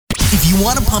If you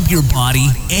want to pump your body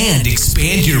and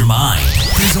expand your mind,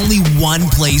 there's only one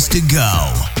place to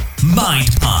go. Mind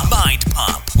Pump. Mind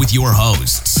Pump with your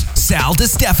hosts, Sal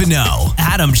DiStefano,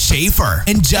 Adam Schafer,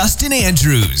 and Justin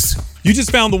Andrews. You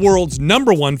just found the world's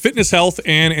 #1 fitness, health,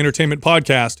 and entertainment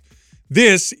podcast.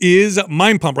 This is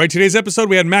Mind Pump, right? Today's episode,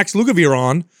 we had Max Lugavere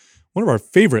on, one of our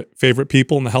favorite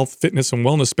people in the health, fitness, and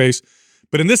wellness space.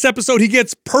 But in this episode, he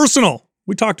gets personal.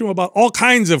 We talked to him about all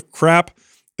kinds of crap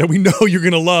that we know you're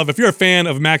going to love. If you're a fan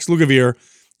of Max Lugavere,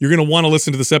 you're going to want to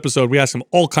listen to this episode. We ask him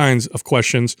all kinds of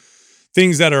questions,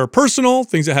 things that are personal,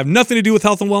 things that have nothing to do with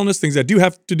health and wellness, things that do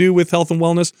have to do with health and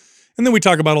wellness. And then we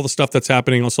talk about all the stuff that's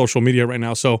happening on social media right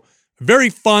now. So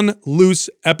very fun, loose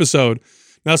episode.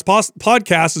 Now, this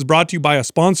podcast is brought to you by a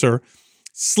sponsor,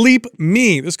 Sleep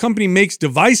Me. This company makes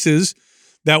devices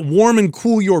that warm and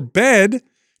cool your bed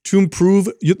to improve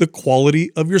the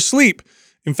quality of your sleep.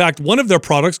 In fact, one of their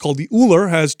products called the Ooler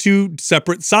has 2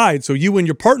 separate sides, so you and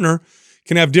your partner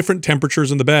can have different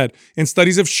temperatures in the bed. And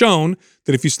studies have shown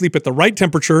that if you sleep at the right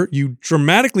temperature, you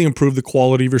dramatically improve the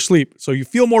quality of your sleep. So you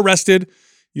feel more rested,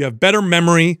 you have better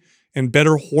memory, and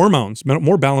better hormones,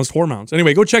 more balanced hormones.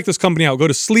 Anyway, go check this company out. Go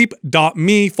to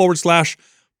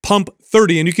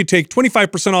sleep.me/pump30, and you can take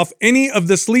 25% off any of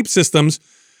the sleep systems,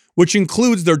 which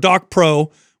includes their Dock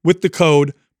Pro with the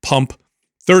code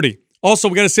PUMP30. Also,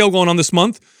 we got a sale going on this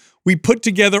month. We put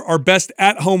together our best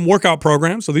at-home workout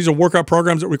programs. So these are workout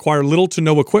programs that require little to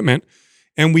no equipment,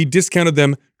 and we discounted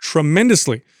them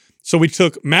tremendously. So we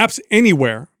took MAPS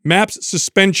Anywhere, MAPS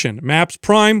Suspension, MAPS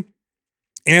Prime,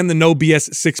 and the No BS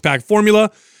 6-pack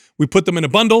formula. We put them in a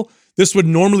bundle. This would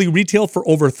normally retail for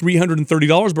over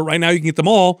 $330, but right now you can get them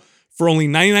all for only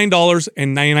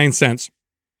 $99.99.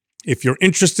 If you're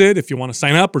interested, if you want to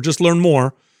sign up or just learn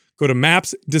more, go to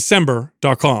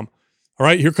mapsdecember.com. All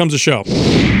right, here comes the show.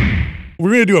 We're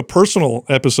going to do a personal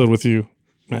episode with you,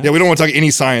 man. Yeah, we don't want to talk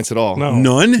any science at all. No.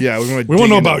 None? Yeah, We want to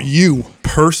know about you.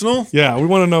 Personal? Yeah, we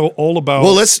want to know all about...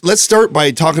 Well, let's start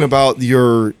by talking about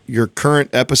your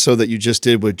current episode that you just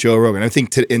did with Joe Rogan. I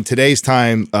think in today's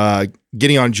time,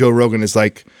 getting on Joe Rogan is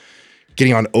like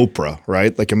getting on Oprah,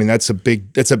 right? Like, I mean, that's a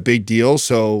big deal.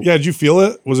 So Yeah, did you feel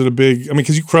it? Was it a big... I mean,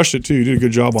 because you crushed it, too. You did a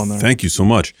good job on there. Thank you so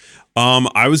much.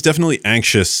 I was definitely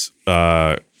anxious,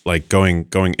 like going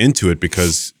into it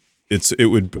because his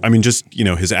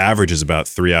average is about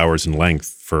 3 hours in length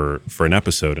for an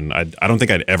episode, and I don't think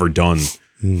I'd ever done,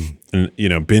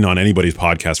 been on anybody's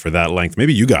podcast for that length.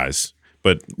 Maybe you guys,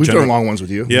 but we've done long ones with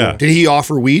you. Yeah. Did he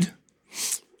offer weed?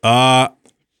 He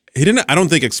didn't. I don't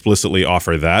think explicitly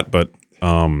offer that, but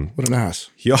What an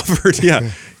ass. he offered. Yeah,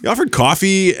 he offered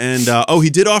coffee, and he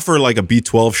did offer like a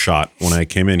B12 shot when I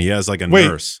came in. He has like a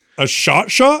nurse. A shot? A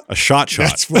shot.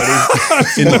 That's funny.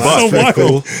 In the butt. So wild.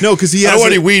 Cool. No, because he I has don't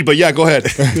want any weed, but yeah, go ahead.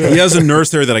 He has a nurse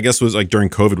there that I guess was like during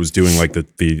COVID was doing like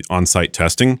the on-site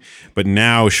testing. But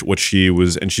now what she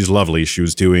was, and she's lovely, she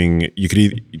was doing, you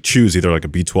could choose either like a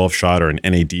B12 shot or an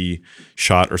NAD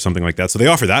shot or something like that. So they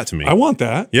offer that to me. I want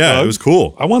that. Yeah, it was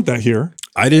cool. I want that here.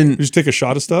 I didn't You just take a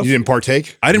shot of stuff? You didn't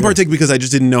partake? I didn't partake because I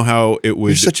just didn't know how it would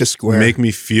You're such a square. make me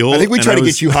feel. I think we And tried to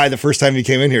was- get you high the first time you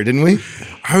came in here, didn't we?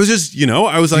 I was just,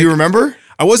 I was Do like, you remember?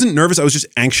 I wasn't nervous. I was just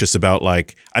anxious about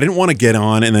like, I didn't want to get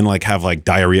on and then like have like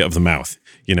diarrhea of the mouth,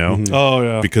 Oh,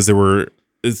 yeah. because there were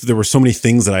so many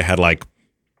things that I had like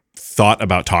thought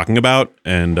about talking about,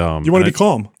 and You want to be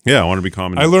calm. Yeah, I want to be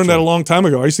calm. I learned that a long time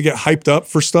ago. I used to get hyped up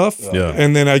for stuff, Yeah.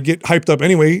 and then I'd get hyped up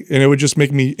anyway, and it would just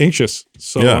make me anxious.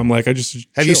 So Yeah. I'm like, I just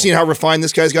Have you seen how refined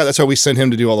this guy's got? That's why we sent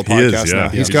him to do all the He is, podcasts yeah. now.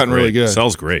 He's gotten really great. good.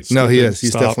 Sounds great. No, he is.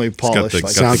 He's Stop. definitely He's got polished. the,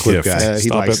 Like, got the SoundCloud gift. guy. yeah, he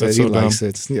Stop likes it. it. That's He so likes dumb.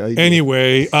 it. Yeah,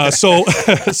 Anyway,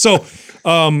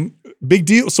 big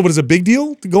deal. So what is a big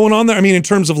deal going on there? I mean, in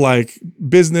terms of like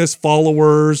business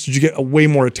followers, did you get way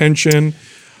more attention?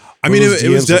 I mean, What does it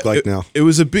was DMs look like now? it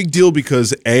was a big deal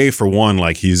because for one,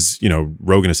 like he's,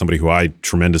 Rogan is somebody who I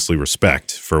tremendously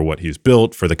respect for what he's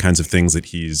built, for the kinds of things that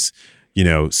he's,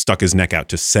 stuck his neck out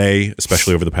to say,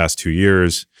 especially over the past 2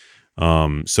 years.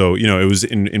 So, it was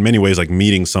in many ways like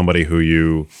meeting somebody who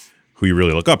you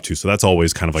really look up to. So that's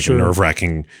always kind of like Sure. a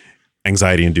nerve-wracking,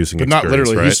 anxiety-inducing But experience, not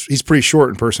literally. right? He's pretty short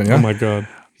in person, yeah? Oh my God.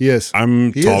 He is.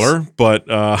 I'm He taller, but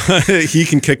he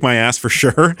can kick my ass for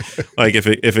sure. Like if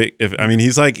I mean,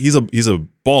 he's a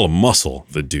ball of muscle,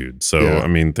 the dude. So Yeah. I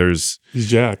mean, He's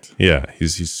jacked.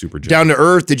 he's super jacked. Down to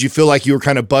earth, did you feel like you were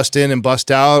kind of bust in and bust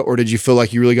out, or did you feel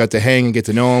like you really got to hang and get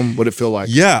to know him? What did it feel like?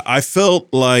 Yeah, I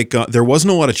felt like there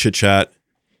wasn't a lot of chit chat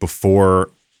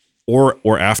before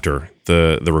or after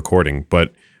the recording,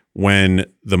 but when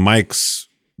the mics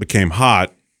became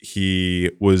hot,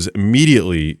 he was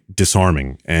immediately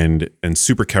disarming and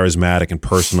super charismatic and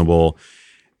personable.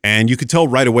 And you could tell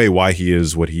right away why he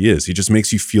is what he is. He just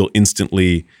makes you feel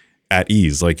instantly at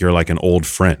ease, like you're like an old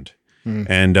friend.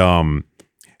 And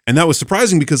that was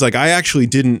surprising because like I actually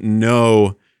didn't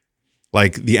know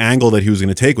like the angle that he was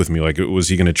going to take with me. Like, was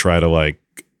he going to try to like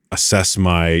assess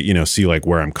my, see like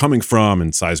where I'm coming from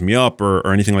and size me up or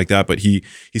anything like that? But he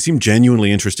seemed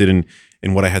genuinely interested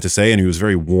in what I had to say, and he was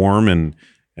very warm, and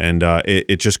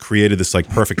it just created this like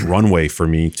perfect runway for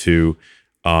me to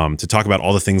talk about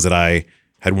all the things that I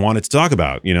had wanted to talk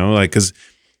about, like, because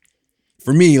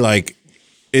for me, like,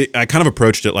 I kind of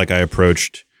approached it like I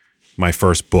approached my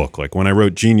first book. Like when I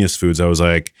wrote Genius Foods, I was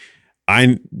like,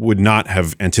 I would not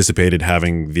have anticipated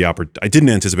having I didn't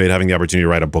anticipate having the opportunity to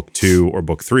write a book 2 or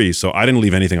book 3. So I didn't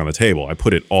leave anything on the table. I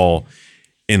put it all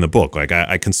in the book. Like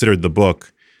I considered the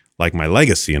book like my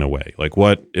legacy in a way. Like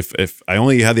what, if I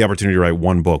only had the opportunity to write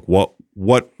one book, what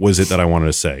was it that I wanted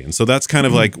to say? And so that's kind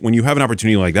of like when you have an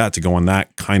opportunity like that to go on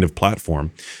that kind of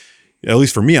platform, at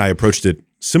least for me, I approached it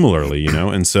similarly,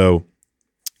 and so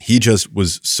he just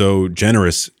was so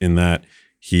generous in that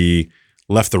he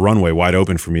left the runway wide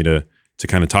open for me to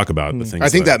kind of talk about the things. I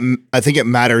think it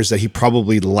matters that he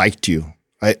probably liked you,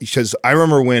 because I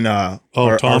remember when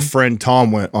our friend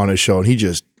Tom went on his show and he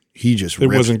just it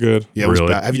ripped. wasn't good. Yeah, it was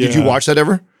bad. Did you watch that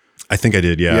ever? I think I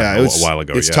did. Yeah, it was a while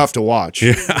ago. It's tough to watch.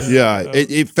 Yeah.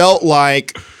 It felt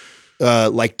like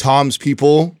Tom's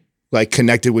people like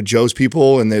connected with Joe's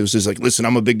people, and it was just like, listen,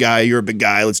 I'm a big guy, you're a big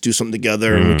guy, let's do something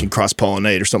together and we can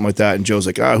cross-pollinate or something like that. And Joe's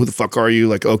like, who the fuck are you?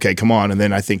 Like, okay, come on. And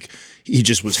then I think he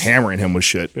just was hammering him with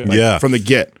shit from the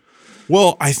get.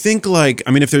 Well, I think like,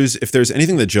 I mean, if there's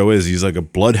anything that Joe is, he's like a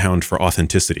bloodhound for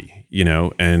authenticity,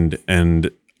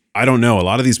 and I don't know, a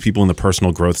lot of these people in the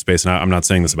personal growth space, and I'm not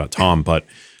saying this about Tom, but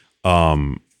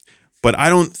I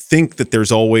don't think that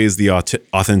there's always the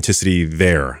authenticity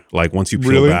there. Like once you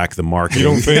peel back the marketing. You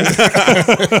don't think?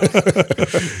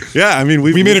 Yeah, I mean,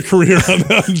 we made a career on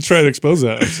that to try to expose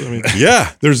that. I mean,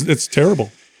 yeah, it's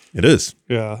terrible. It is.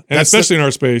 Yeah, and especially in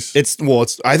our space.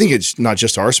 I think it's not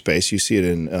just our space. You see it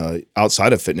in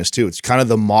outside of fitness too. It's kind of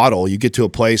the model. You get to a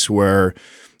place where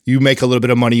you make a little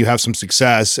bit of money, you have some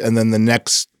success, and then the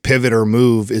next pivot or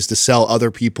move is to sell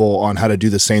other people on how to do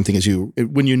the same thing as you.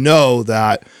 When you know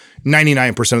that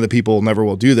 99% of the people never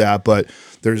will do that, but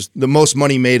there's the most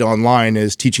money made online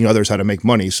is teaching others how to make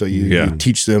money. So you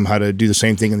teach them how to do the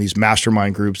same thing in these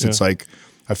mastermind groups. It's like,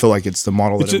 I feel like it's the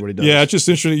model that everybody does. Yeah, it's just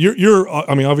interesting. You're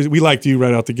I mean, obviously we liked you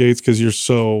right out the gates because you're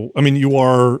so, I mean, you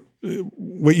are,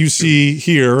 what you see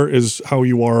here is how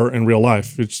you are in real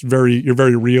life. You're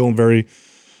very real and very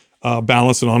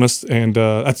balanced and honest. And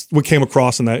that's what came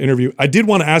across in that interview. I did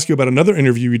want to ask you about another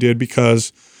interview you did,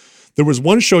 because there was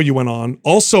one show you went on,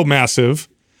 also massive,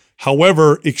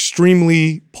 however,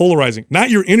 extremely polarizing. Not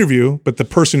your interview, but the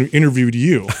person who interviewed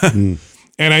you.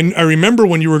 And I remember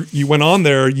when you went on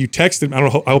there, you texted.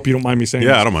 I hope you don't mind me saying.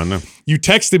 Yeah, this. I don't mind. No. You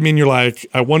texted me and you're like,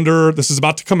 I wonder, this is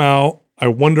about to come out. I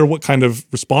wonder what kind of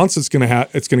response it's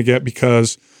gonna get,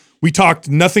 because we talked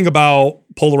nothing about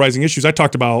polarizing issues. I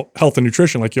talked about health and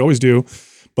nutrition like you always do,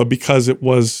 but because it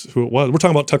was who it was, we're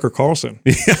talking about Tucker Carlson.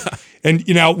 Yeah. And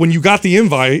when you got the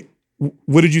invite,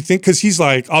 what did you think? Because he's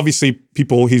like, obviously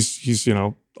people, he's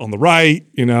on the right,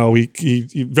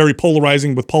 he very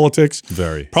polarizing with politics.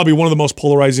 Very. Probably one of the most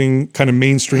polarizing kind of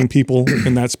mainstream people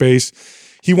in that space.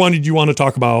 He wanted you on to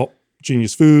talk about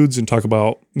Genius Foods and talk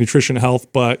about nutrition and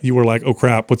health, but you were like, oh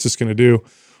crap, what's this going to do?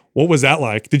 What was that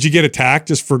like? Did you get attacked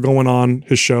just for going on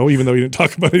his show, even though you didn't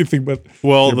talk about anything but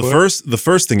the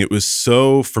first thing, it was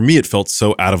so, for me, it felt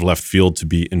so out of left field to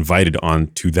be invited on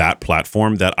to that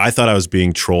platform that I thought I was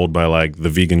being trolled by like the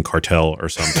vegan cartel or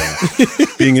something.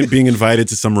 being invited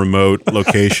to some remote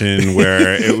location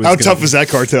where it was. How tough is that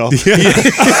cartel?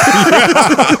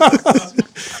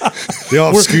 They all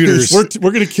have we're scooters.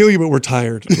 We're going to kill you, but we're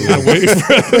tired.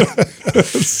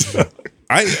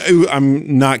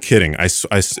 I'm not kidding.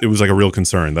 It was like a real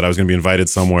concern that I was going to be invited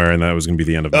somewhere and that was going to be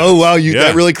the end of it. Oh, wow.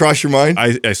 That really crossed your mind?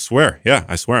 I swear. Yeah,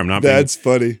 I swear. I'm not That's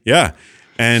funny. Yeah.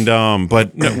 And,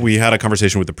 but no, we had a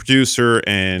conversation with the producer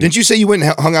and. Didn't you say you went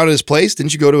and hung out at his place?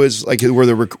 Didn't you go to his, like where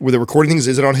they're recording things?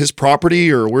 Is it on his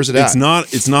property or where's it at?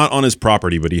 It's not on his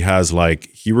property, but he has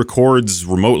he records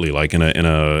remotely, like in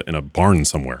a barn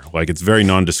somewhere. Like it's very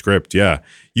nondescript. Yeah.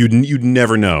 You'd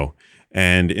never know.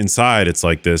 And inside, it's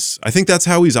like this. I think that's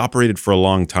how he's operated for a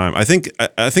long time. I think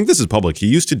this is public. He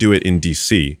used to do it in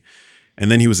D.C.,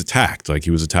 and then he was attacked. Like he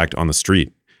was attacked on the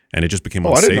street, and it just became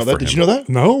unsafe. I didn't know that. For him. Did you know that?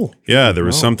 No. Yeah, there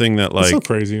was something that like that's so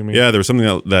crazy to me. Yeah, there was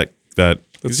something that that's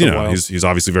he's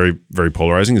obviously very very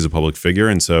polarizing. He's a public figure,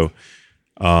 and so,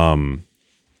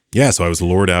 Yeah, so I was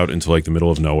lured out into like the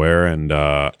middle of nowhere, and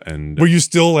Were you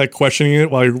still like questioning it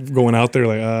while you're going out there?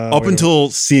 Like up until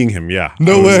seeing him, yeah.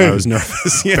 No way. I was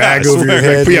nervous. Yeah, Bag I over your swear.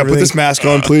 head. But yeah, put this mask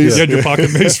on, please. you had your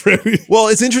pocket mace ready. Well,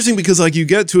 it's interesting because like you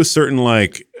get to a certain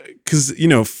like, because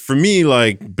for me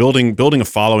like building a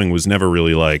following was never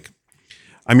really like.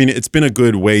 I mean, it's been a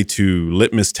good way to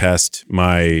litmus test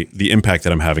the impact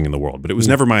that I'm having in the world, but it was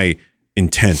never my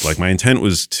intent. Like my intent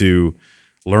was to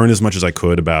learn as much as I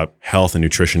could about health and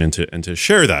nutrition and to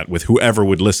share that with whoever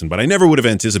would listen. But I never would have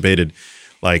anticipated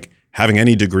like having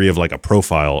any degree of like a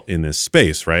profile in this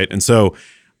space, right? And so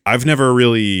I've never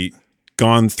really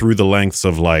gone through the lengths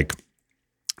of like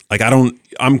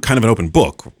I'm kind of an open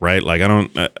book, right? Like I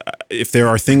don't, if there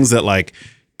are things that like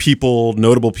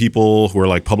notable people who are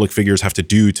like public figures have to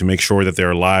do to make sure that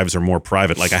their lives are more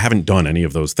private. Like I haven't done any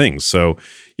of those things. So,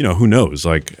 who knows,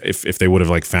 like if they would have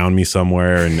like found me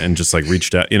somewhere and just like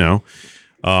reached out,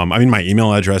 I mean, my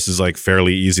email address is like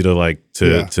fairly easy to like,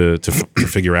 to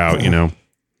figure out,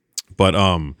 but,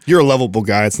 You're a lovable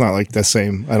guy. It's not like the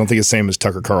same. I don't think it's the same as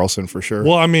Tucker Carlson for sure.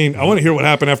 Well, I mean, I want to hear what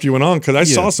happened after you went on because I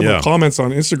saw some of the comments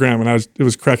on Instagram and it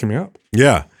was cracking me up.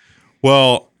 Yeah.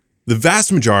 Well, the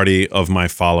vast majority of my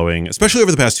following, especially over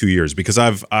the past 2 years, because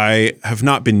I have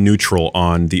not been neutral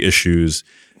on the issues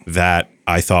that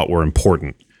I thought were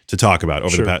important to talk about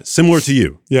over the past, similar to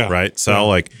you. Yeah. Right. So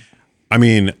like, I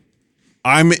mean,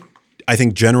 I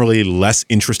think generally less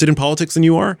interested in politics than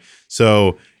you are.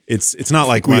 So it's not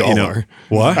like we all are.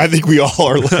 What? I think we all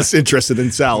are less interested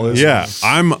in Sal. Yeah.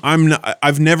 I'm not,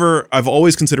 I've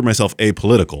always considered myself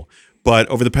apolitical, but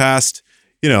over the past,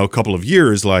 a couple of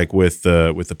years, like with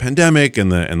the pandemic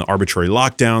and the arbitrary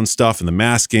lockdown stuff and the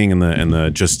masking and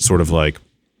the just sort of like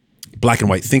black and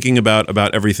white thinking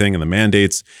about everything and the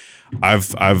mandates,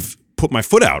 I've put my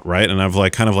foot out, right? And I've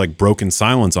like kind of like broken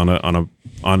silence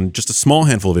on just a small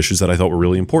handful of issues that I thought were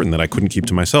really important that I couldn't keep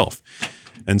to myself.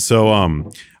 And so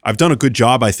I've done a good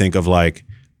job, I think, of like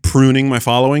pruning my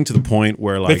following to the point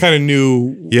where like they kind of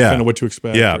knew kind of what to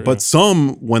expect. Yeah, but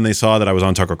some, when they saw that I was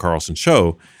on Tucker Carlson's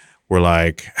show, were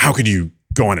like, how could you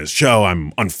go on his show?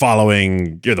 I'm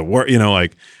unfollowing. You're the worst.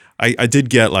 Like I did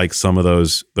get like some of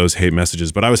those hate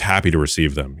messages, but I was happy to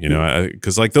receive them,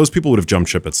 because like those people would have jumped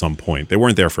ship at some point. They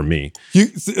weren't there for me.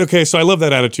 Okay, so I love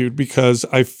that attitude because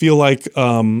I feel like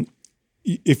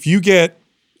if you get,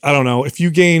 I don't know, if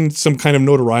you gain some kind of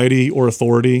notoriety or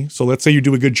authority, so let's say you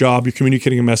do a good job, you're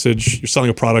communicating a message, you're selling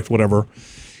a product, whatever,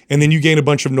 and then you gain a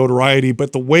bunch of notoriety,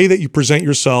 but the way that you present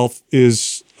yourself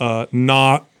is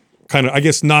not kind of, I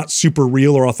guess, not super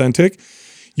real or authentic,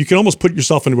 you can almost put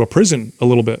yourself into a prison a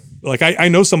little bit. Like I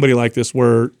know somebody like this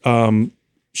where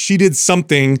she did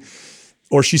something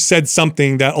or she said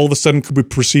something that all of a sudden could be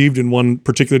perceived in one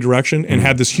particular direction and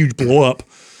had this huge blow up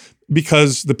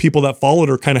because the people that followed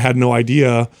her kind of had no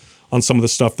idea on some of the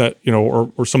stuff that,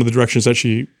 or some of the directions that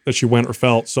she went or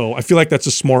felt. So I feel like that's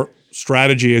a smart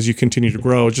strategy as you continue to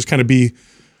grow. Just kind of be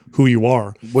who you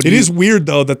are. It is weird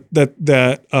though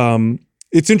that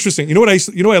it's interesting. You know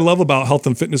what I love about health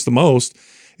and fitness the most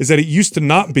is that it used to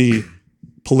not be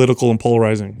political and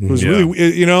polarizing. It was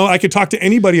really, I could talk to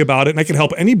anybody about it and I could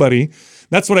help anybody.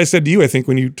 That's what I said to you, I think,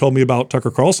 when you told me about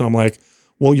Tucker Carlson. I'm like,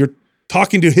 well, you're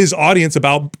talking to his audience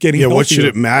about getting healthier. What should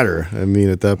it matter? I mean,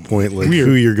 at that point, like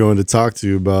who you're going to talk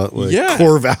to about like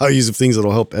core values of things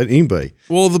that'll help anybody.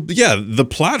 Well, the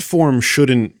platform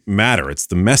shouldn't matter. It's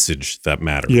the message that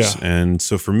matters. Yeah. And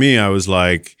so for me, I was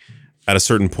like, at a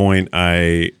certain point,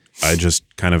 I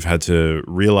just kind of had to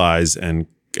realize and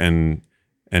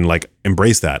like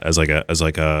embrace that as like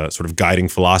a sort of guiding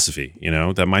philosophy,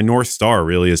 that my North Star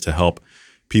really is to help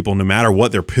people no matter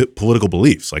what their political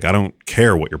beliefs. Like I don't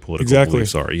care what your political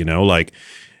beliefs are, like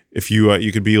if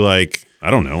you could be like,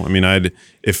 I don't know. I mean,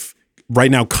 if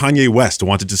right now Kanye West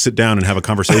wanted to sit down and have a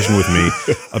conversation with me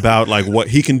about like what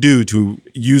he can do to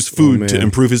use food to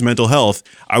improve his mental health,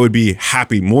 I would be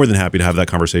more than happy to have that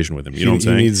conversation with him. You know what I'm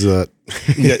saying? He needs that.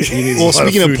 He needs well,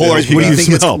 speaking of polarized, what do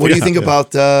you think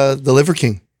about the Liver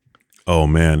King? Oh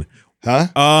man.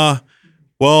 Huh?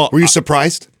 Well, were you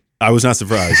surprised? I was not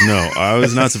surprised. No, I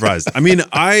was not surprised. I mean,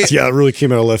 yeah, it really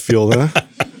came out of left field, huh?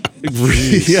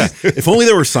 Yeah. If only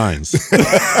there were signs.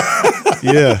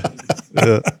 Yeah.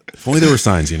 If only there were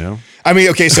signs, I mean,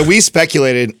 okay, so we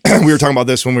speculated, we were talking about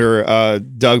this when we were,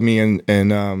 Doug, me,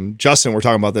 and Justin were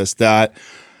talking about this, that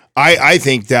I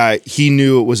think that he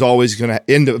knew it was always going to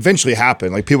eventually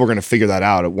happen. Like people are going to figure that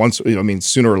out at once,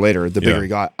 sooner or later, the bigger he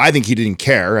got. I think he didn't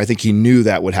care. I think he knew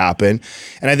that would happen.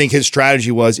 And I think his strategy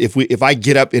was if I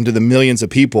get up into the millions of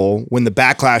people, when the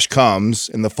backlash comes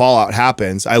and the fallout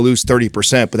happens, I lose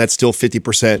 30%, but that's still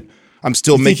 50%. I'm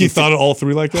still making. Think he thought it all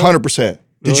through like that? 100%.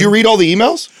 Did you read all the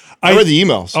emails? I read the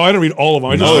emails. Oh, I didn't read all of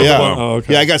them. I just yeah.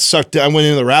 Okay. Yeah, I got sucked. I went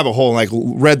into the rabbit hole and like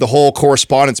read the whole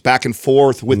correspondence back and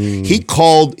forth with. He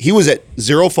was at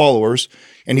 0 followers,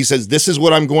 and he says, "This is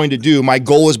what I'm going to do. My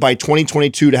goal is by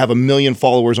 2022 to have 1 million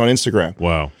followers on Instagram."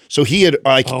 Wow. So he had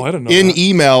I didn't know in that.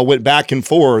 email went back and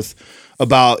forth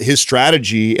about his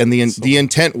strategy, and the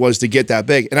intent was to get that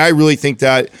big. And I really think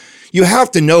that. You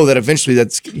have to know that eventually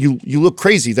you look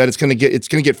crazy that it's gonna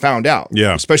get found out.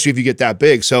 Yeah. Especially if you get that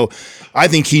big. So I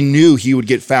think he knew he would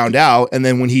get found out, and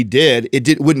then when he did,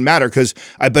 it wouldn't matter because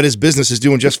I bet his business is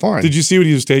doing just fine. Did you see what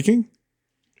he was taking?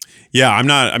 Yeah, I'm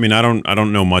not. I mean, I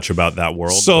don't know much about that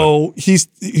world. So he's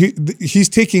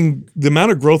taking the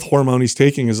amount of growth hormone he's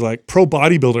taking is like pro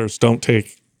bodybuilders don't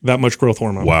take that much growth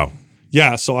hormone. Wow.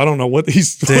 Yeah, so I don't know what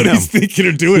he's thinking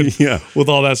of doing with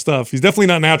all that stuff. He's definitely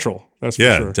not natural. That's for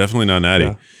sure. Definitely not natty.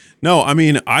 Yeah. No, I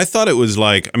mean, I thought it was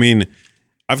like, I mean,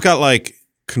 I've got like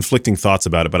conflicting thoughts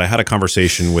about it, but I had a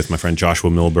conversation with my friend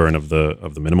Joshua Milburn of the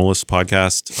Minimalist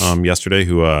podcast yesterday,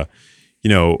 who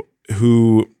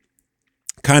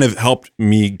kind of helped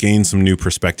me gain some new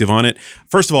perspective on it.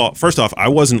 First off, I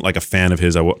wasn't like a fan of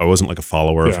his. I wasn't like a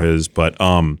follower of his, but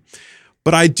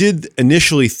I did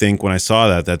initially think when I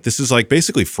saw that this is like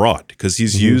basically fraud because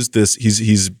he's used this,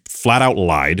 he's flat out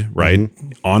lied, right,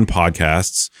 on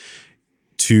podcasts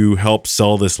to help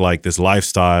sell this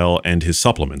lifestyle and his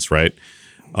supplements, right?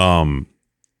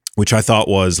 Which I thought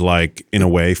was like, in a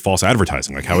way, false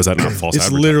advertising. Like, how is that not false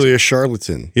advertising? It's literally a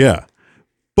charlatan. Yeah.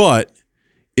 But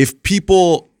if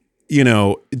people,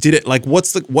 did it, like,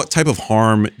 what type of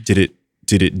harm did it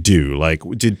do? Like,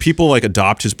 did people like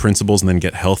adopt his principles and then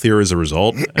get healthier as a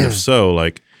result? And if so,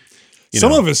 like,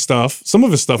 some of his stuff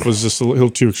was just a little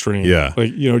too extreme. Yeah.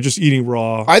 Like, just eating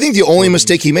raw. I think the only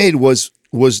mistake he made was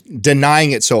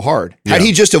denying it so hard. Had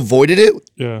he just avoided it,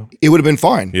 it would have been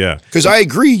fine. Yeah. Because I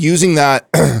agree using that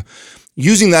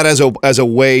as a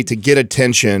way to get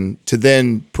attention to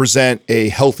then present a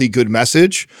healthy, good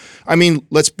message. I mean,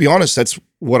 let's be honest, that's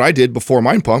what I did before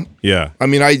Mind Pump. Yeah. I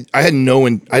mean, I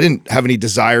didn't have any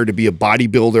desire to be a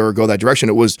bodybuilder or go that direction.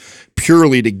 It was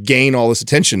purely to gain all this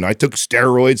attention. I took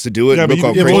steroids to do it. Yeah, but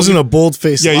It wasn't a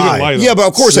bold-faced lie. You didn't lie. Yeah, but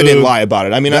of course I didn't lie about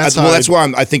it. I mean, that's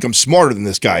why I think I'm smarter than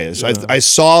this guy is. Yeah. I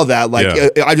saw that,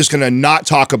 I'm just going to not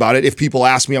talk about it. If people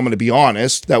ask me, I'm going to be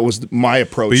honest. That was my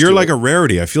approach. But you're like a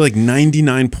rarity. I feel like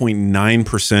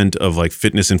 99.9% of like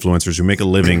fitness influencers who make a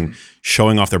living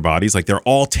showing off their bodies, like they're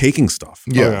all taking stuff.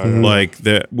 Yeah. Like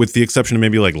with the exception of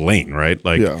maybe like Lane, right?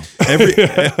 Like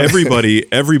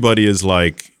everybody is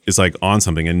like on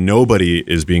something and nobody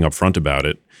is being upfront about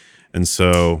it. And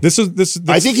so this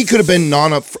I think he could have been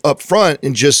up front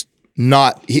and just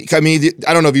not.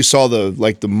 I don't know if you saw the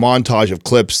montage of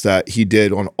clips that he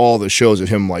did on all the shows of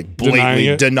him like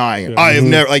blatantly denying it. I have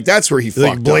never that's where he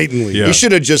fucked blatantly. Up. He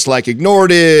should have just like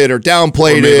ignored it or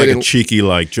downplayed or made it, like a cheeky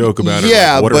like joke about it.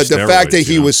 Yeah, like, but the fact that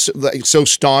he was like so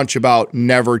staunch about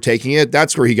never taking it,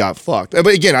 that's where he got fucked. But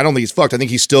again, I don't think he's fucked. I think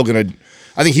he's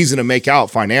gonna make out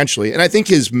financially, and I think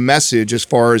his message as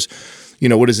far as.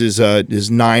 What is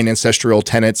his 9 ancestral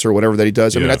tenets or whatever that he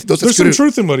does? I mean, I think there's some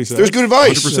truth in what he said. There's good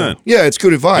advice. 100%. Yeah, it's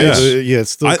good advice. It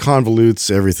still convolutes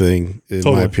everything, in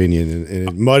my opinion, and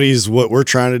it muddies what we're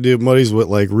trying to do, muddies what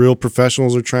like real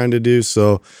professionals are trying to do.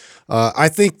 So I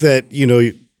think that,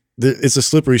 it's a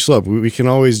slippery slope. We can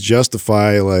always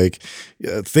justify like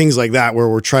things like that where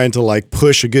we're trying to like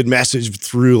push a good message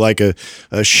through like a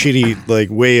shitty like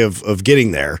way of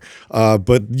getting there.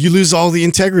 But you lose all the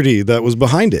integrity that was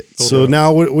behind it. So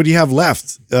now what do you have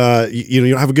left?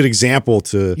 You don't have a good example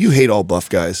to. You hate all buff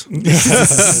guys.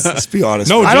 Let's be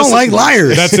honest. No, I don't like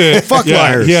liars. That's it. Fuck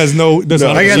liars. He has no. I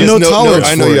got no tolerance.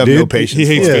 I know for you it, have dude. no patience. He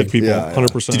hates for it. fake people.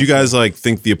 100%. Did you guys like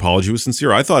think the apology was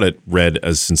sincere? I thought it read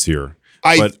as sincere.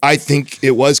 I think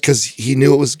it was because he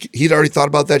knew it was. He'd already thought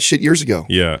about that shit years ago.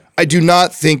 Yeah. I do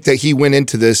not think that he went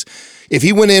into this. If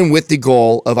he went in with the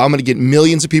goal of I'm going to get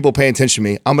millions of people paying attention to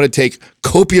me, I'm going to take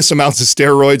copious amounts of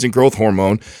steroids and growth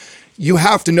hormone. You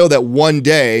have to know that one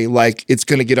day, like, it's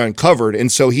going to get uncovered.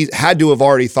 And so he had to have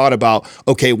already thought about,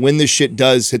 okay, when this shit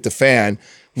does hit the fan,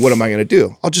 what am I going to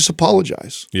do? I'll just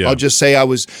apologize. Yeah. I'll just say I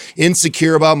was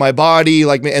insecure about my body,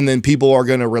 and then people are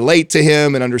going to relate to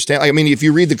him and understand. Like, I mean, if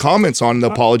you read the comments on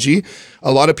the apology, a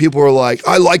lot of people are like,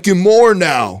 I like him more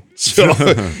now. So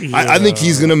I think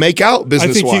he's going to make out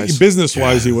business-wise. I think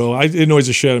business-wise he will. It annoys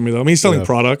the shit out of me, though. I mean, he's selling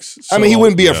products. So. I mean, he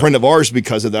wouldn't be a friend of ours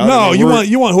because of that. No, I mean,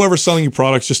 you want whoever's selling you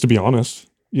products just to be honest.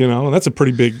 And that's a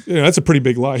pretty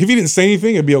big lie. If he didn't say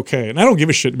anything, it'd be okay. And I don't give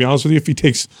a shit, to be honest with you, if he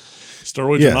takes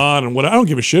steroids are not, and what I don't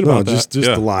give a shit about that. Just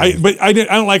the lie. But I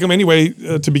don't like him anyway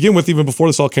to begin with, even before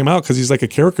this all came out, because he's like a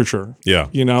caricature. Yeah.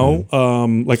 You know,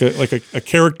 like a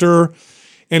character.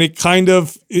 And it kind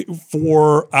of,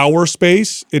 for our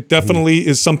space, it definitely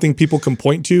is something people can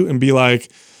point to and be like,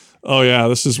 oh yeah,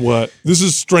 this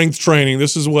is strength training.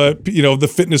 This is what,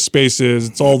 the fitness space is.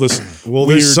 It's all this. Well,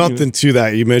 weird, there's something to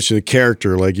that. You mentioned the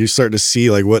character. Like you start to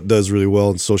see like what does really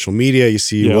well in social media. You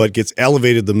see what gets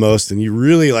elevated the most, and you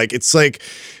really like. It's like.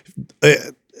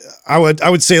 I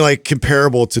would say like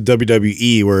comparable to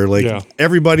WWE, where like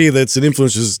everybody that's an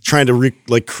influencer is trying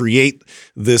to create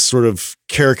this sort of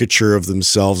caricature of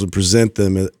themselves and present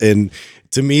them. And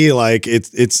to me, like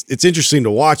it's interesting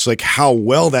to watch like how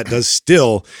well that does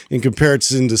still in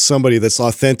comparison to somebody that's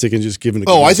authentic and just giving.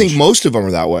 I think most of them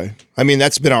are that way. I mean,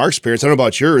 that's been our experience. I don't know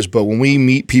about yours, but when we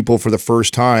meet people for the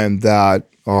first time that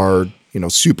are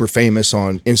super famous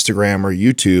on Instagram or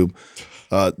YouTube,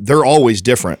 they're always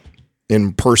different.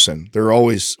 In person, they're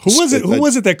always. Who was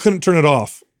it that couldn't turn it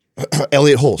off?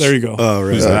 Elliot Holst. There you go. Oh,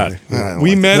 right. Who's that?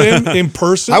 We met him in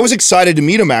person. I was excited to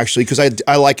meet him actually because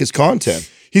I like his content.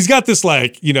 He's got this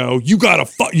like, you gotta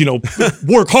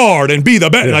work hard and be the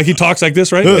best. Like he talks like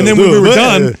this, right? And then when we were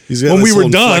done, and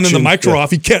the mics were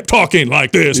off, he kept talking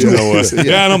like this.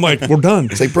 Yeah, and I'm like, we're done.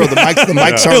 It's like, bro, the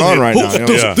mics aren't on right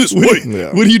now. This way.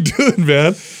 What are you doing,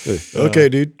 man? Okay,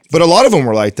 dude. But a lot of them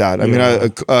were like that. I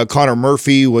mean, Connor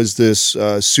Murphy was this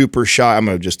super shy. I'm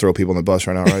gonna just throw people on the bus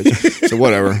right now, right? So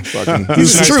whatever.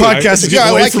 He's it's true. Podcast.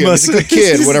 I like him. He's a good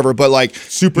kid, whatever. But like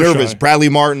super nervous. Shy. Bradley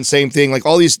Martin, same thing. Like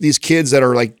all these kids that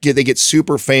are like they get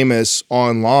super famous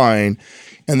online,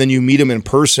 and then you meet them in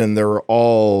person. They're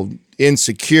all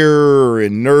insecure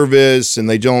and nervous, and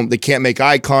they can't make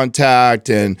eye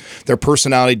contact, and their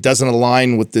personality doesn't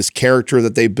align with this character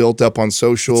that they built up on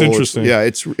social. It's interesting.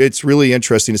 It's really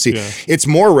interesting to see. Yeah. It's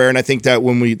more rare, and I think that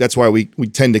that's why we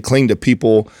tend to cling to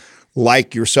people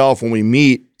like yourself when we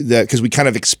meet, that because we kind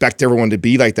of expect everyone to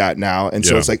be like that now, and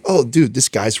so it's like, oh, dude, this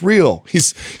guy's real.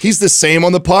 He's the same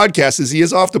on the podcast as he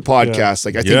is off the podcast.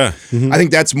 Like I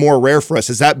think that's more rare for us.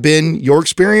 Has that been your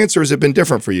experience, or has it been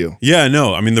different for you? Yeah,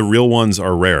 no. I mean, the real ones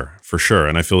are rare for sure,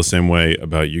 and I feel the same way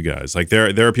about you guys. Like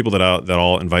there are people that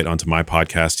I'll invite onto my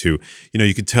podcast who,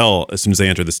 you could tell as soon as they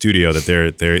enter the studio that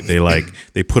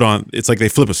they put on. It's like they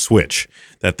flip a switch,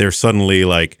 that they're suddenly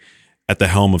like at the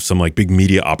helm of some like big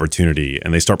media opportunity,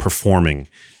 and they start performing,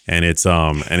 and it's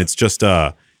just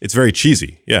it's very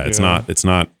cheesy. Yeah, it's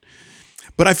not.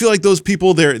 But I feel like those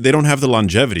people, they don't have the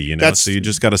longevity, so you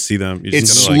just got to see them. It's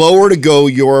slower to go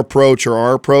your approach or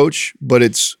our approach, but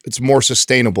it's more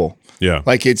sustainable. Yeah,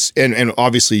 like it's and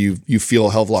obviously you feel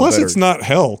a hell of a lot better. Plus, it's not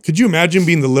hell. Could you imagine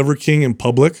being the Liver King in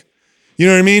public? You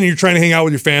know what I mean? You're trying to hang out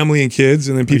with your family and kids,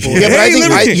 and then people. But I think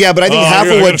half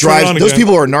of what drives those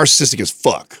people are narcissistic as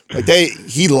fuck. Like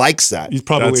he likes that.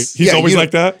 He's always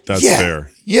like that. That's fair.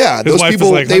 Yeah, those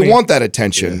people they want that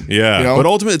attention. Yeah, but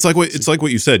ultimately, it's like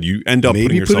what you said. You end up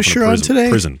putting yourself in a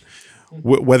prison.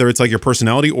 Whether it's like your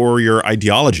personality or your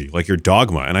ideology, like your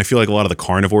dogma. And I feel like a lot of the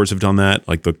carnivores have done that,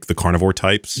 like the carnivore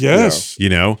types. Yes.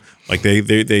 Like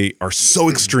they are so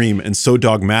extreme and so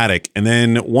dogmatic. And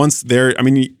then once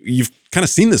you've kind of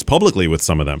seen this publicly with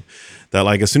some of them, that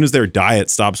like as soon as their diet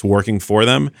stops working for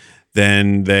them,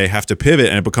 then they have to pivot,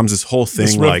 and it becomes this whole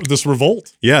thing this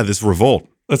revolt. Yeah, this revolt.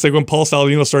 That's like when Paul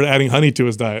Saladino started adding honey to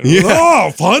his diet. Yeah.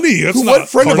 Oh, honey. What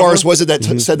friend of ours was it that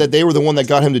said that they were the one that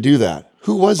got him to do that?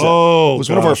 Who was it? Oh, it was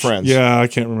one of our friends. Yeah, I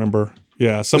can't remember.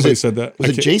 Yeah, somebody said that.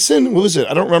 Was it Jason? What was it?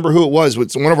 I don't remember who it was.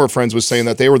 But one of our friends was saying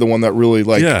that they were the one that really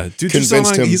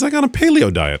convinced him. He's like on a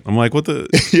paleo diet. I'm like, what the?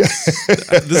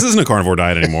 This isn't a carnivore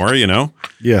diet anymore,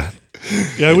 Yeah.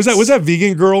 Yeah, was that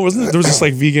vegan girl? Wasn't it? There was this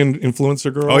like vegan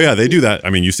influencer girl. Oh yeah, they do that.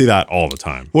 I mean, you see that all the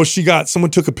time. Well,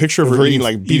 someone took a picture of her eating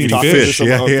fish.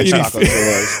 At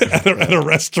a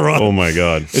restaurant. Oh my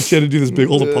god! And she had to do this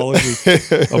big old apology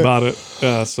about it.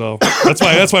 Yeah, so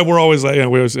that's why we're always like,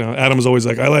 Adam's always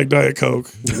like, I like Diet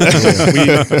Coke.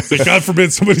 God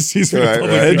forbid somebody sees me.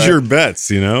 Hedge your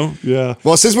bets, Yeah.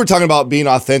 Well, since we're talking about being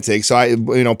authentic, so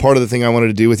part of the thing I wanted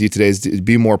to do with you today is to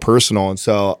be more personal, and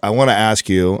so I want to ask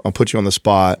you. I'll put you on the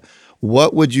spot.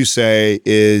 What would you say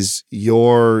is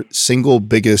your single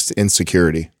biggest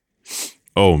insecurity?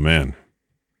 Oh man,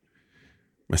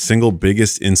 my single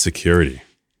biggest insecurity.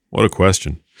 What a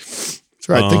question. That's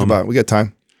right. Think about it. We got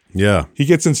time. Yeah. He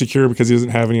gets insecure because he doesn't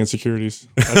have any insecurities.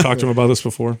 I talked to him about this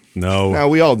before. No,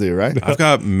 we all do, right? I've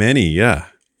got many. Yeah.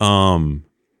 I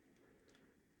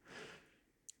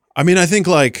mean, I think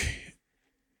like,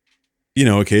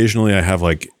 occasionally I have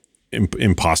like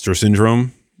imposter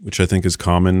syndrome, which I think is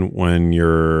common when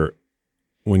you're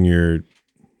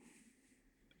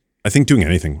I think doing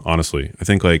anything, honestly. I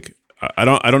think like I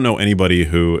don't know anybody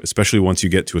who, especially once you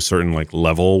get to a certain like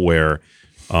level where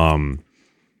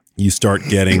you start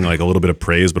getting like a little bit of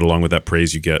praise, but along with that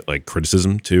praise you get like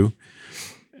criticism too.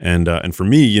 And for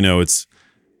me, it's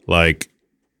like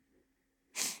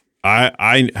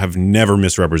I have never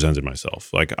misrepresented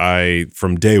myself. Like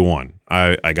from day one,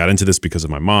 I got into this because of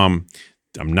my mom.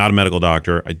 I'm not a medical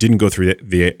doctor. I didn't go through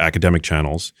the academic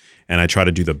channels, and I try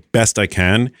to do the best I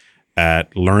can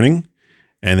at learning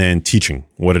and then teaching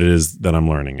what it is that I'm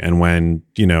learning. And when,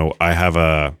 I have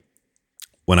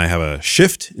a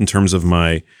shift in terms of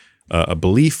my a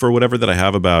belief or whatever that I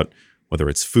have about whether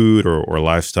it's food or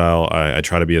lifestyle, I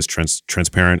try to be as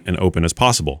transparent and open as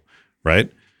possible.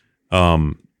 Right.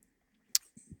 But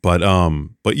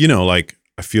like,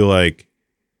 I feel like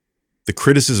the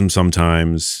criticism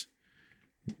sometimes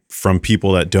from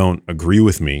people that don't agree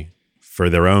with me for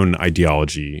their own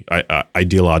ideological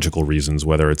reasons,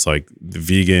 whether it's like the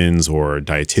vegans or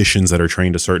dietitians that are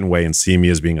trained a certain way and see me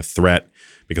as being a threat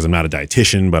because I'm not a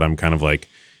dietitian, but I'm kind of like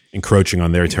encroaching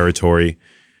on their territory.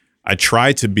 I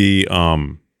try to be,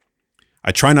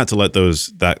 I try not to let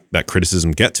that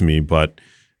criticism get to me, but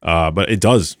it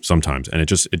does sometimes. And it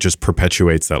just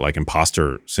perpetuates that like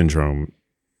imposter syndrome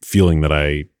feeling that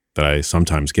I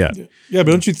sometimes get. Yeah.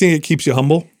 But don't you think it keeps you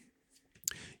humble?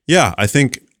 Yeah, I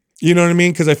think. You know what I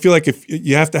mean? Because I feel like if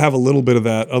you have to have a little bit of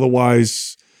that,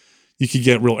 otherwise you could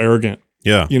get real arrogant.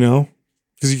 Yeah.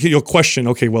 Because you'll question,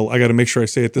 okay, well, I got to make sure I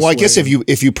say it this way. Well, I guess if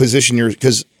you position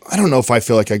because I don't know if I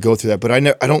feel like I go through that, but I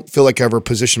don't feel like I ever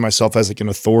position myself as like an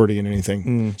authority in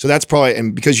anything. So that's probably,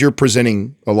 and because you're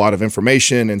presenting a lot of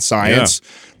information and science,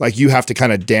 like you have to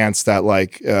kind of dance that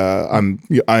like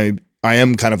I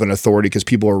am kind of an authority because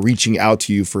people are reaching out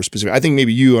to you for specific. I think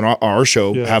maybe you and our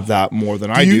show have that more than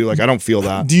I do. Like I don't feel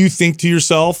that. Do you think to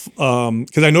yourself?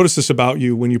 Because I noticed this about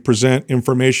you when you present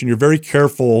information, you're very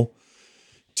careful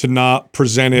to not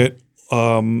present it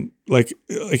like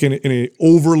in a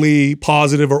overly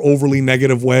positive or overly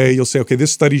negative way. You'll say, okay,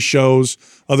 this study shows,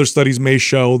 other studies may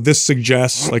show, this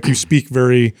suggests. Like you speak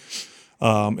very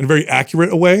in a very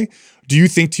accurate a way. Do you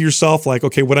think to yourself like,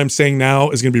 okay, what I'm saying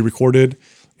now is going to be recorded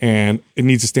and it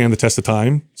needs to stand the test of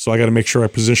time. So I got to make sure I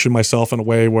position myself in a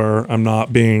way where I'm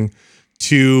not being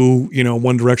too,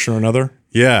 one direction or another.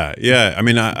 Yeah. Yeah. I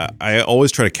mean, I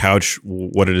always try to couch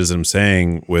what it is I'm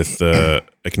saying with the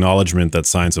acknowledgement that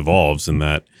science evolves and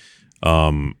that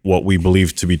what we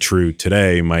believe to be true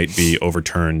today might be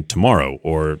overturned tomorrow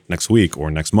or next week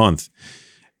or next month.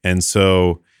 And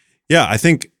so, yeah, I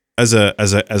think as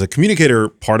a communicator,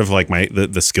 part of like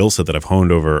the skill set that I've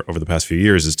honed over the past few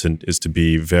years is to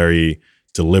be very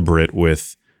deliberate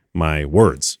with my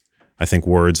words. I think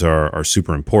words are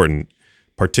super important,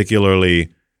 particularly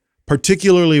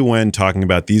when talking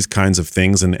about these kinds of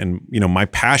things. And my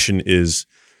passion is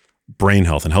brain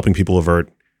health and helping people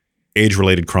avert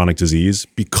age-related chronic disease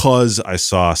because I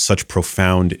saw such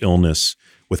profound illness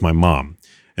with my mom.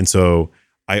 And so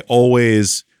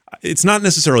it's not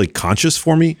necessarily conscious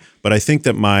for me, but I think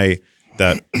that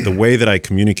the way that I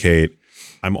communicate,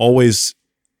 I'm always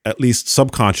at least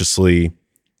subconsciously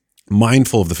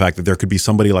mindful of the fact that there could be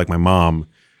somebody like my mom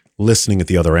listening at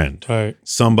the other end. Right.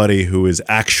 Somebody who is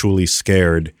actually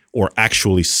scared or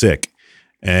actually sick,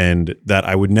 and that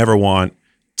I would never want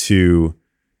to,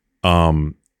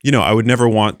 I would never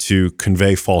want to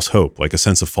convey false hope, like a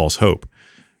sense of false hope,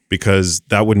 because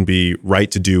that wouldn't be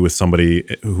right to do with somebody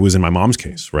who was in my mom's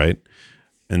case, right?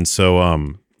 And so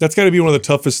that's got to be one of the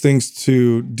toughest things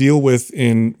to deal with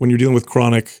when you're dealing with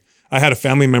chronic. I had a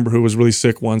family member who was really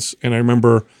sick once, and I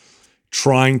remember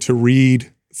trying to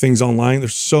read things online.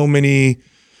 There's so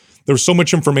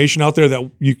much information out there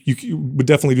that you would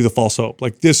definitely do the false hope.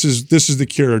 Like this is the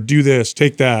cure. Do this,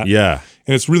 take that. Yeah.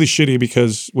 And it's really shitty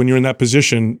because when you're in that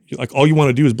position, like all you want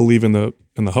to do is believe in the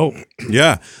hope.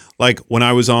 Yeah. Like when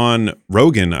I was on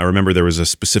Rogan, I remember there was a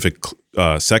specific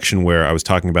section where I was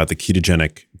talking about the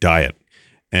ketogenic diet.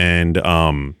 And,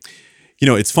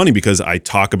 it's funny because I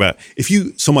talk about, if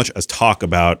you so much as talk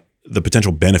about the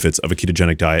potential benefits of a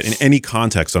ketogenic diet in any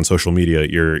context on social media,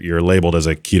 you're labeled as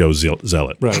a keto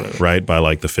zealot, right? By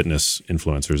like the fitness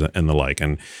influencers and the like.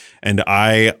 And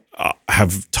I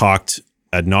have talked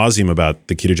ad nauseum about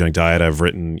the ketogenic diet. I've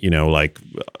written, like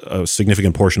a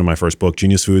significant portion of my first book,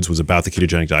 Genius Foods, was about the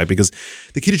ketogenic diet because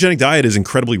the ketogenic diet is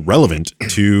incredibly relevant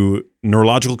to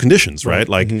neurological conditions, right?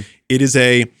 Like it's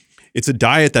a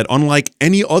diet that, unlike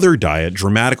any other diet,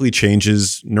 dramatically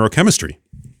changes neurochemistry.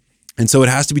 And so it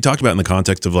has to be talked about in the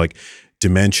context of like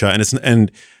dementia. And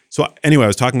So anyway, I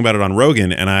was talking about it on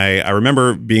Rogan, and I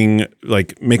remember being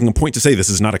like making a point to say this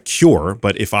is not a cure,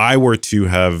 but if I were to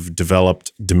have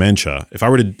developed dementia, if I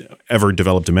were to ever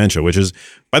develop dementia, which is,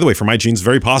 by the way, for my genes,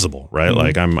 very possible, right? Mm-hmm.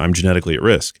 Like I'm genetically at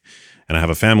risk, and I have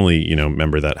a family,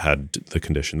 member that had the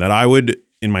condition, that I would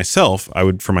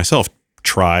for myself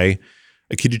try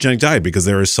a ketogenic diet, because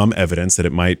there is some evidence that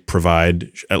it might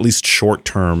provide at least a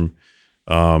short-term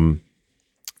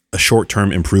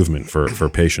improvement for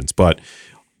patients. But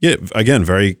yeah, again,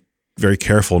 very, very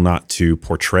careful not to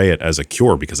portray it as a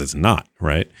cure, because it's not,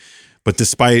 right? But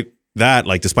despite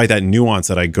that nuance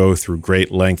that I go through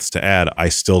great lengths to add, I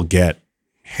still get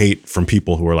hate from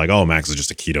people who are like, "Oh, Max is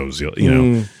just a keto, zealot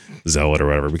or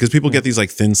whatever," because people get these like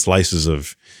thin slices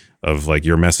of like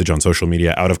your message on social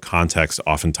media out of context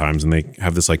oftentimes, and they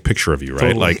have this like picture of you,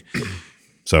 right? Totally. Like,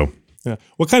 so. Yeah.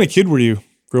 What kind of kid were you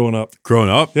growing up?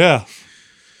 Yeah.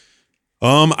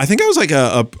 I think I was like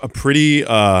a pretty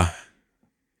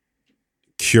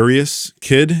curious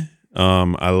kid.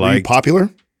 Were you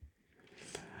popular?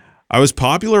 I was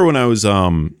popular when I was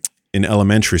in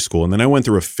elementary school, and then I went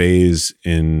through a phase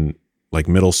in like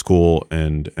middle school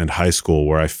and high school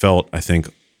where I felt, I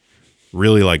think,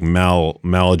 really like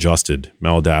maladapted.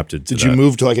 Did you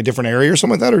move to like a different area or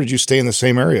something like that, or did you stay in the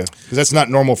same area? Because that's not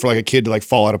normal for like a kid to like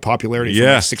fall out of popularity from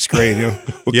like sixth grade.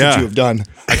 What could you have done?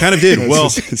 I kind of did. Well,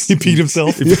 he peed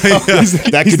himself.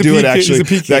 That could do it. Actually,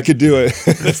 that could do it.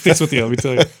 That sticks with you. Let me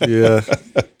tell you. Yeah,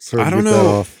 I don't know. That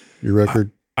off your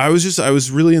record. I was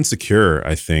really insecure,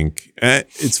 I think.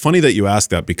 It's funny that you ask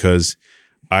that, because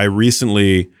I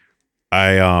recently,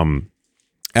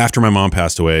 after my mom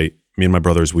passed away, me and my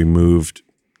brothers, we moved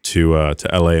to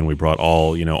LA, and we brought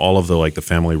all of the like the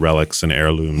family relics and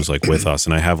heirlooms like with us.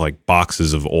 And I have like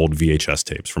boxes of old VHS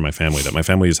tapes from my family that my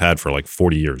family has had for like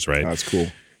 40 years, right? That's cool.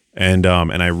 And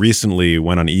I recently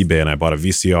went on eBay and I bought a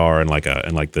VCR and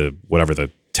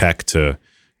the tech to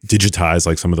digitize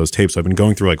like some of those tapes. So I've been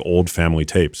going through like old family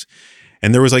tapes.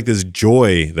 And there was like this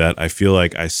joy that I feel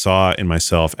like I saw in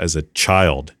myself as a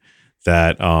child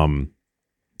that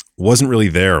wasn't really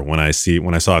there when I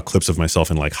saw clips of myself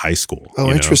in like high school.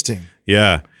 Oh, interesting.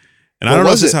 Yeah. And I don't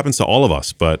know if this happens to all of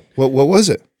us, but what was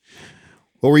it?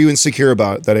 What were you insecure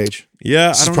about at that age? Yeah,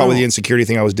 this is probably the insecurity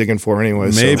thing I was digging for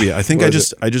anyway. Maybe. So I think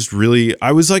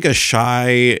I was like a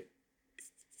shy,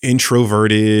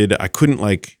 introverted. I couldn't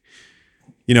like,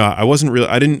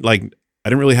 I didn't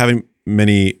really have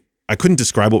many, I couldn't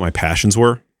describe what my passions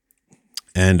were.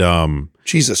 And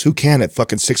Jesus, who can at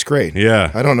fucking sixth grade?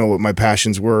 Yeah. I don't know what my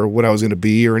passions were, what I was going to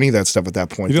be, or any of that stuff at that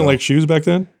point. You didn't like shoes back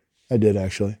then? I did,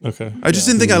 actually. Okay. I just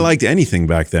didn't think I liked anything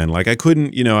back then. Like I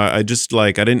couldn't, I just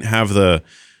like, I didn't have the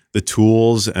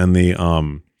tools and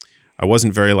I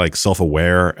wasn't very like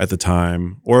self-aware at the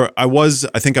time, or I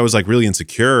think I was like really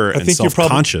insecure and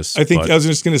self-conscious. I was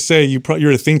just going to say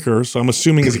you're a thinker. So I'm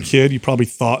assuming as a kid, you probably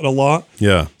thought a lot.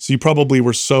 Yeah. So you probably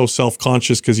were so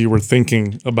self-conscious because you were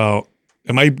thinking about,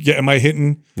 am I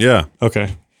hitting? Yeah.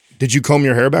 Okay. Did you comb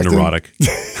your hair back Neurotic.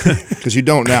 then? Because you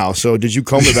don't now. So did you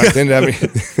comb it back then?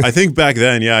 I think back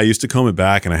then, yeah, I used to comb it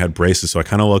back, and I had braces, so I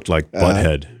kind of looked like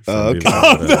Butthead. Okay.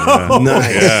 Yeah.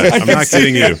 Nice. Yeah, I'm not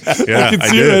kidding you. Yeah, I can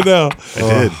see it right now. I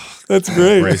did. That's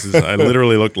great. Braces. I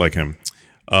literally looked like him.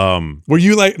 Were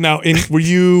you like were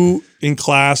you in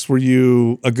class? Were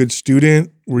you a good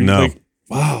student? Were you No.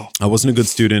 Wow. I wasn't a good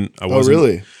student. I Oh, wasn't,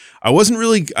 really? I wasn't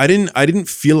really. I didn't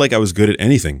feel like I was good at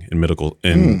anything in middle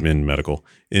and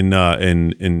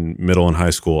high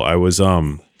school. I was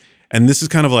and this is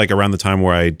kind of like around the time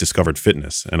where I discovered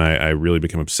fitness, and I really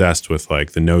became obsessed with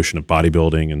like the notion of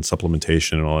bodybuilding and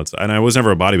supplementation and all that stuff. And I was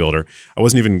never a bodybuilder. I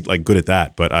wasn't even like good at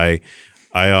that. But I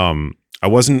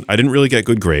didn't really get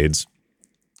good grades.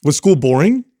 Was school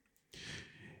boring?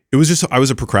 It was just I was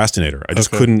a procrastinator. I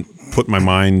just couldn't put my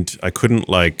mind. I couldn't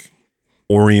like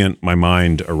orient my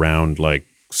mind around like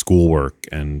schoolwork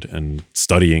and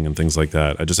studying and things like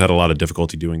that. I just had a lot of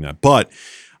difficulty doing that. But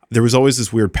there was always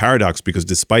this weird paradox, because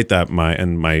despite that,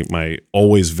 my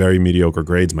always very mediocre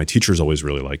grades, my teachers always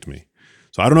really liked me.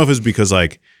 So I don't know if it's because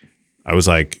like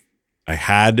I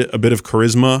had a bit of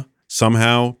charisma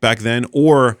somehow back then,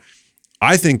 or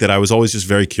I think that I was always just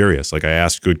very curious. Like I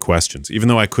asked good questions, even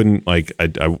though I couldn't like I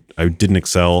didn't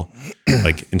excel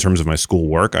like in terms of my school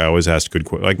work. I always asked good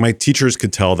questions. Like my teachers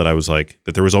could tell that I was like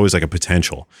that there was always like a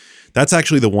potential. That's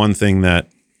actually the one thing that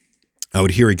I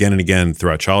would hear again and again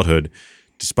throughout childhood,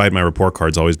 despite my report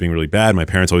cards always being really bad, my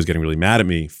parents always getting really mad at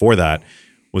me for that,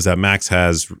 was that Max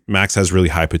has really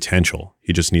high potential.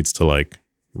 He just needs to like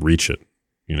reach it,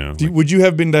 Would you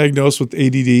have been diagnosed with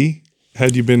ADD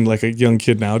had you been like a young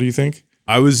kid now, do you think?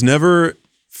 I was never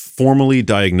formally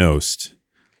diagnosed,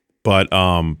 But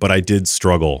I did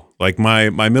struggle. Like my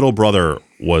middle brother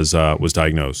was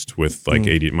diagnosed with like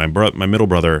ADD. My middle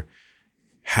brother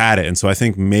had it, and so I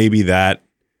think maybe that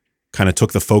kind of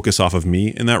took the focus off of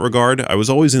me in that regard. I was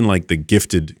always in like the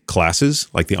gifted classes,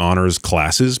 like the honors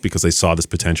classes, because they saw this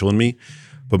potential in me.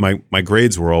 But my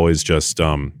grades were always just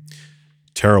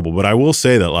terrible. But I will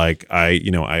say that like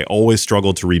I always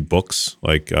struggled to read books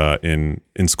like in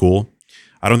school.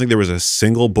 I don't think there was a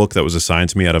single book that was assigned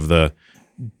to me out of the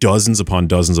dozens upon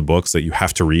dozens of books that you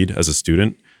have to read as a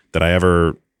student that I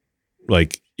ever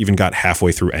like even got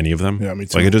halfway through any of them. Yeah, me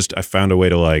too. Like I found a way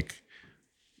to like,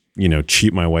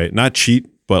 cheat my way, not cheat,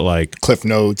 but like Cliff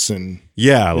Notes and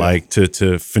like to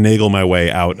finagle my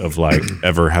way out of like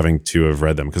ever having to have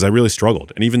read them, because I really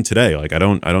struggled. And even today, like I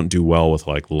don't do well with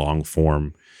like long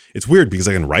form. It's weird because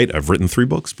I can write. I've written 3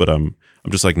 books, but I'm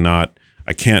just like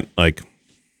I can't like,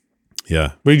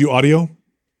 yeah. But you do audio?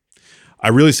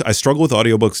 I struggle with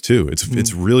audiobooks too.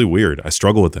 It's really weird. I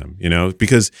struggle with them,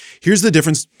 because here's the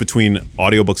difference between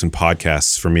audiobooks and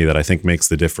podcasts for me that I think makes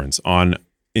the difference.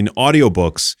 In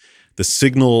audiobooks, the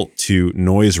signal to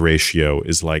noise ratio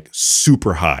is like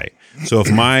super high. So if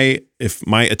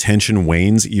my attention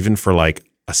wanes even for like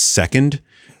a second,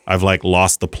 I've like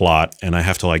lost the plot and I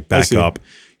have to like back up.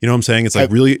 You know what I'm saying? It's like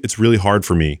it's really hard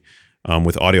for me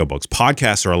with audiobooks.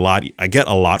 Podcasts are I get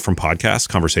a lot from podcast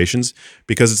conversations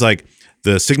because it's like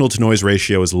the signal to noise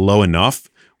ratio is low enough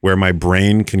where my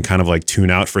brain can kind of like tune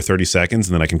out for 30 seconds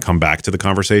and then I can come back to the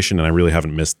conversation, and I really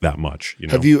haven't missed that much.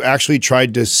 Have you actually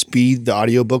tried to speed the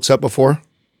audiobooks up before?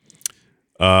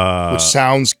 Which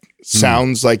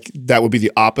sounds like that would be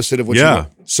the opposite of what you do.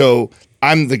 So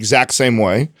I'm the exact same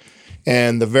way.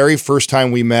 And the very first time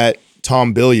we met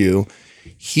Tom Bilyeu,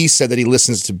 he said that he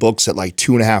listens to books at like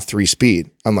 2.5, 3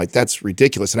 speed. I'm like, that's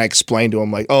ridiculous. And I explained to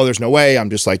him like, oh, there's no way. I'm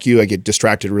just like you. I get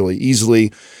distracted really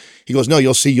easily. He goes, no,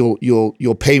 you'll see,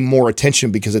 you'll pay more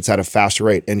attention because it's at a faster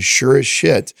rate. And sure as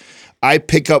shit, I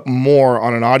pick up more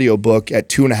on an audiobook at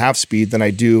 2.5 speed than I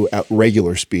do at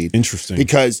regular speed. Interesting.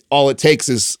 Because all it takes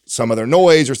is some other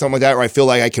noise or something like that, where I feel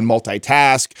like I can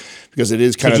multitask, because it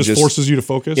is kind of just forces you to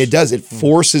focus. It does. It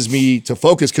forces me to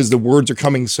focus because the words are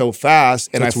coming so fast,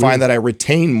 and I find that I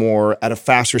retain more at a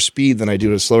faster speed than I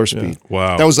do at a slower speed.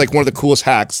 Wow. That was like one of the coolest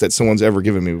hacks that someone's ever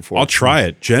given me before. I'll try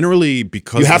it. Generally,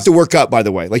 because you have to work up, by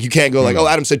the way. Like you can't go like, oh,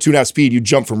 Adam said 2.5 speed. You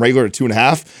jump from regular to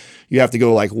 2.5. You have to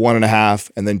go like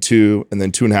 1.5 and then 2 and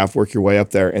then 2.5, work your way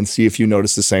up there and see if you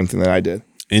notice the same thing that I did.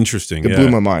 Interesting. It blew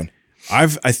my mind. I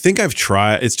think I've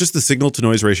tried. It's just the signal to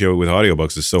noise ratio with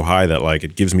audiobooks is so high that like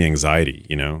it gives me anxiety,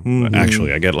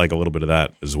 Actually, I get like a little bit of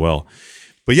that as well.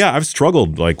 But yeah, I've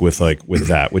struggled like with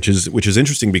that, which is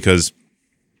interesting because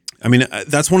I mean,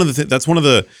 that's one of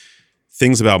the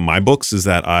things about my books is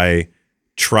that I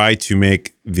try to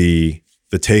make the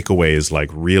takeaways like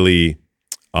really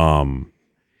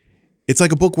it's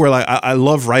like a book where like I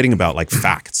love writing about like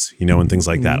facts, and things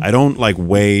like that. I don't like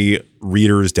weigh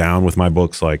readers down with my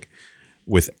books like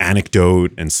with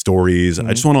anecdote and stories. I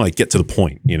just want to like get to the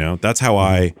point, That's how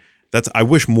I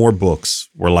wish more books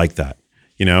were like that,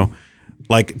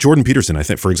 Like Jordan Peterson, I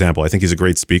think, for example, I think he's a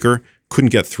great speaker.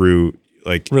 Couldn't get through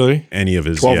like any of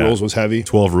his 12 Rules was heavy.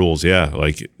 12 Rules, yeah.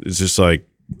 Like it's just like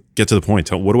get to the point.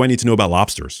 What do I need to know about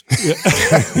lobsters?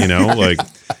 Like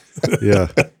yeah.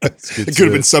 It could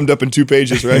have been summed up in 2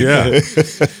 pages, right? Yeah.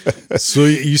 So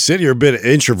you said you're a bit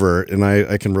introvert, and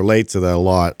I can relate to that a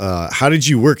lot. How did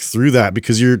you work through that?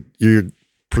 Because you're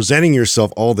presenting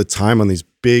yourself all the time on these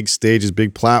big stages,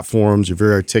 big platforms. You're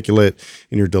very articulate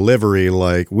in your delivery.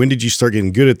 Like, when did you start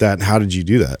getting good at that, and how did you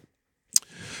do that?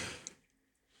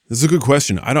 This is a good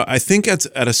question. I think at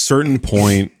a certain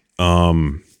point,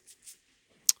 and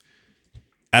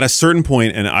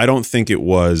I don't think it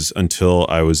was until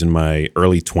I was in my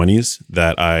early 20s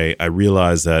that I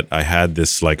realized that I had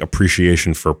this like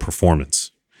appreciation for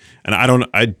performance. And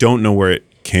I don't know where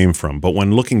it came from, but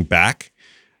when looking back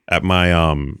at my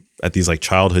at these like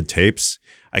childhood tapes,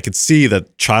 I could see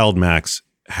that Child Max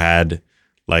had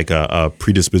like a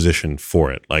predisposition for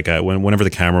it. Like whenever the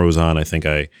camera was on, I think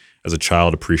I as a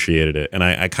child appreciated it. And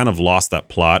I kind of lost that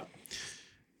plot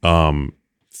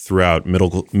throughout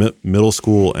middle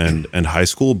school and high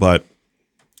school, but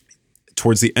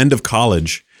towards the end of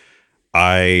college,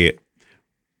 once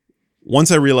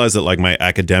I realized that like my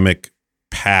academic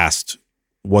past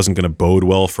wasn't going to bode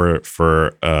well for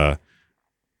a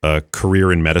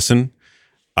career in medicine,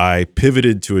 I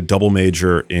pivoted to a double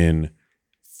major in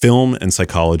film and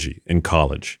psychology in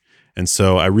college. And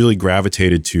so I really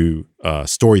gravitated to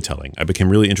storytelling. I became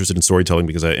really interested in storytelling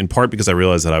in part because I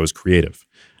realized that I was creative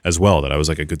as well, that I was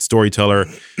like a good storyteller.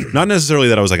 Not necessarily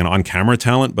that I was like an on-camera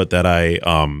talent, but that I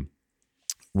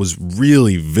was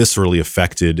really viscerally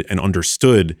affected and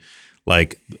understood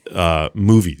like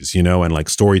movies, you know, and like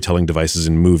storytelling devices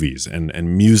in movies,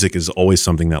 and music is always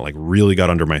something that like really got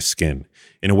under my skin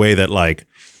in a way that like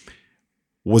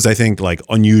was, I think, like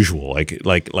unusual.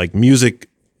 Like music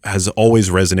has always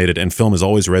resonated and film has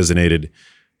always resonated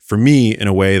for me in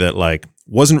a way that like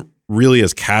wasn't really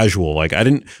as casual. Like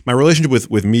my relationship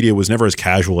with media was never as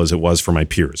casual as it was for my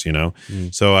peers, you know?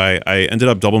 So I ended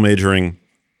up double majoring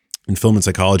in film and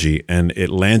psychology, and it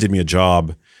landed me a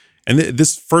job. And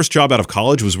this first job out of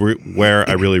college was where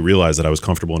I really realized that I was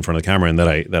comfortable in front of the camera and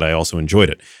that I also enjoyed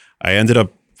it. I ended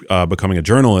up becoming a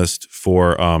journalist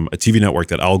for a TV network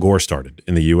that Al Gore started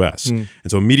in the US. And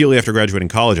so immediately after graduating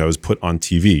college, I was put on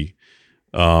TV.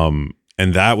 And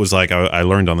that was like, I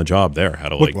learned on the job there how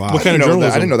to like. Wow. What kind of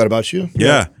journalism? I didn't know that about you.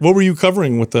 Yeah. What were you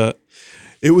covering with that?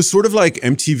 It was sort of like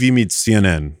MTV meets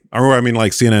CNN. Or I mean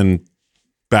like CNN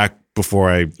back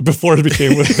before it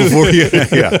became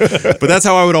yeah. But that's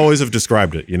how I would always have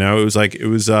described it. You know, it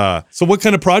was So what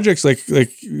kind of projects like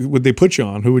would they put you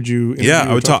on? Who would you Yeah,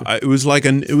 I would talk. It was like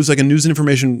a news and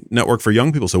information network for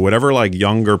young people. So whatever like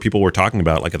younger people were talking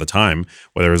about, like at the time,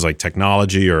 whether it was like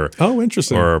technology or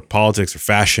interesting, or politics or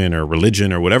fashion or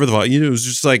religion or whatever it was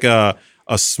just like a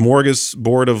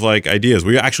smorgasbord of like ideas.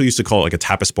 We actually used to call it like a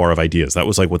tapas bar of ideas. That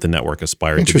was like what the network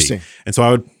aspired to be. And so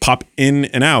I would pop in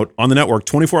and out on the network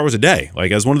 24 hours a day,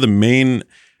 like as one of the main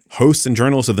hosts and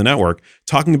journalists of the network,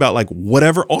 talking about like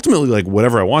whatever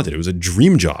I wanted. It was a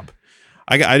dream job.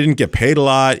 I didn't get paid a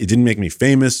lot. It didn't make me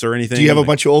famous or anything. Do you have a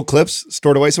bunch of old clips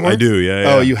stored away somewhere? I do,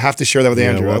 yeah. Oh, you have to share that with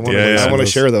Andrew. I want to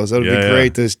share those. That would be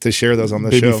great to share those on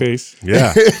the show. Babyface.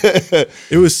 Yeah.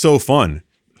 It was so fun.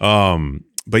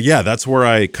 But yeah, that's where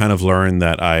I kind of learned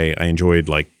that I enjoyed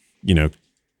like, you know,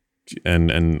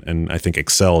 and I think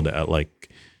excelled at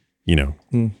like, you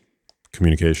know,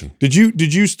 communication. Did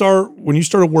you start when you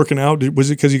started working out?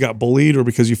 Was it because you got bullied or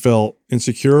because you felt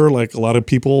insecure like a lot of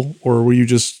people, or did you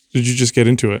just get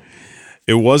into it?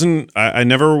 It wasn't. I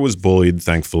never was bullied,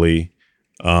 thankfully,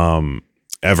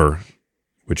 ever,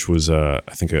 which was I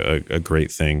think a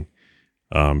great thing.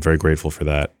 I'm very grateful for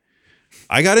that.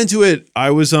 I got into it. I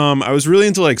was really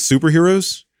into like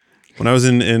superheroes when I was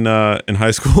in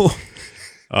high school.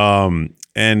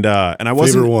 And I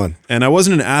wasn't Favorite one. And I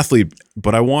wasn't an athlete,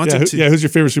 but I wanted to. Yeah, who's your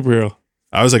favorite superhero?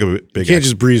 I was like a big. You can't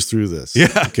just breeze through this. Yeah.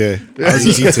 Okay.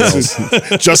 Details.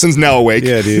 Justin's now awake.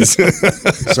 Yeah, dude.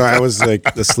 Sorry, I was like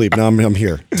asleep. Now I'm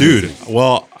here. Dude.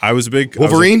 Well, I was a big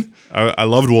Wolverine. I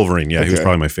loved Wolverine. Yeah, he was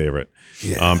probably my favorite.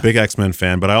 Yeah. Big X-Men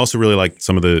fan, but I also really liked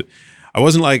some of the. I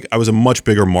was a much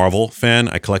bigger Marvel fan.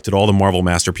 I collected all the Marvel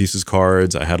Masterpieces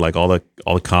cards. I had like all the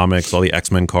comics, all the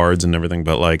X-Men cards and everything.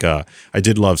 But like, I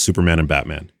did love Superman and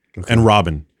Batman and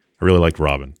Robin. I really liked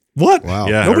Robin. What? Wow.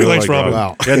 Yeah, Nobody really likes Robin.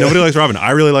 Wow. Yeah, nobody likes Robin.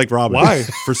 I really liked Robin. Why?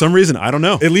 For some reason, I don't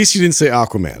know. At least you didn't say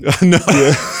Aquaman. No,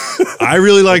 I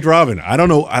really liked Robin. I don't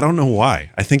know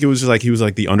why. I think it was just like he was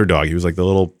like the underdog. He was like the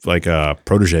little like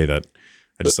protege that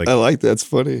I just like. I like that's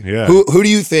funny. Yeah. Who do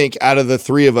you think out of the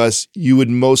three of us you would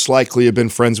most likely have been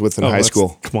friends with in high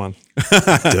school? Come on.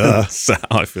 Duh. Sal,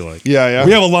 I feel like. Yeah.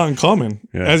 We have a lot in common.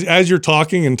 Yeah. As you're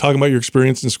talking and talking about your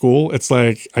experience in school, it's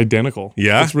like identical.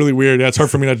 Yeah? It's really weird. Yeah, it's hard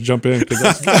for me not to jump in. 'Cause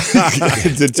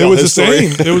It it was the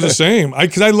same. It was the same.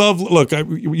 Because I love,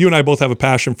 you and I both have a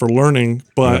passion for learning,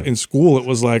 but in school it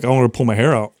was like, I wanted to pull my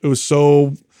hair out. It was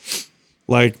so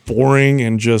like boring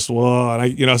and just,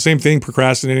 same thing,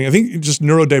 procrastinating. I think just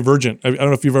neurodivergent. I don't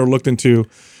know if you've ever looked into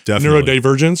Definitely.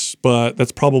 neurodivergence, but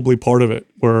that's probably part of it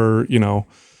where,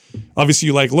 obviously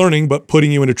you like learning, but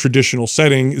putting you in a traditional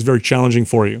setting is very challenging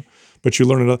for you. But you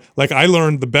learn it. Like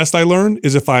the best I learned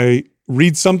is if I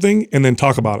read something and then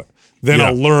talk about it. Then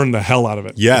I'll learn the hell out of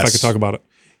it. Yes. If I could talk about it.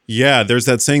 Yeah, there's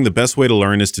that saying, the best way to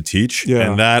learn is to teach. Yeah.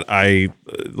 And that I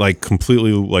like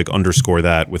completely like underscore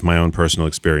that with my own personal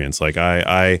experience. Like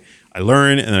I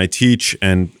learn and then I teach.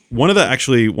 And one of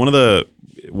the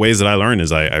ways that I learn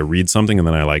is I read something and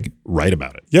then I like write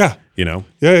about it. Yeah. Yeah,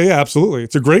 Absolutely.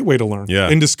 It's a great way to learn. Yeah.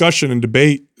 And discussion and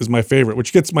debate is my favorite,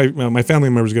 which gets my family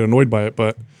members get annoyed by it,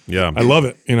 but yeah, I love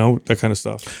it. That kind of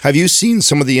stuff. Have you seen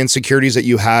some of the insecurities that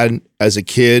you had as a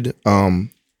kid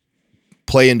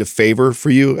play into favor for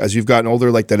you as you've gotten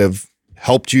older, like that have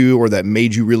helped you or that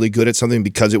made you really good at something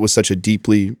because it was such a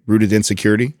deeply rooted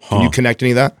insecurity? Can you connect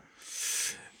any of that?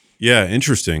 Yeah,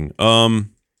 interesting.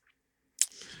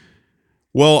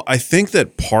 Well, I think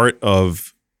that part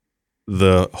of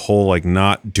the whole like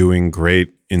not doing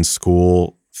great in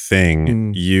school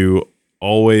thing, you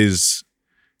always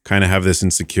kind of have this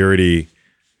insecurity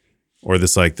or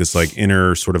this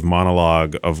inner sort of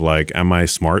monologue of like, am I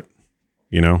smart?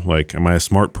 Like, am I a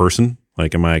smart person?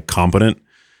 Like, am I competent?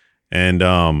 And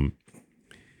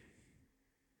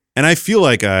I feel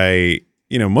like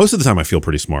most of the time I feel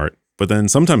pretty smart, but then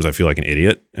sometimes I feel like an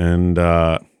idiot. And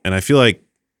I feel like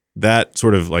that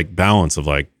sort of like balance of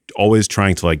like always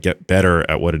trying to like get better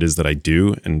at what it is that I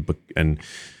do and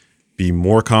be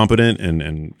more competent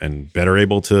and better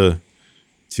able to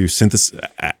synthesize,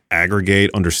 aggregate,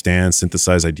 understand,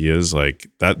 synthesize ideas, like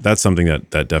that's something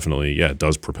that definitely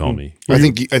does propel me. I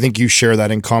think you share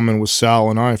that in common with Sal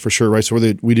and I for sure, right? So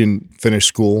we didn't finish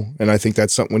school, and I think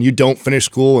that's something when you don't finish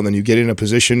school and then you get in a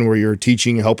position where you're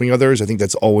teaching and helping others. I think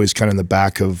that's always kind of in the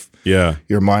back of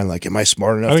your mind, like, am I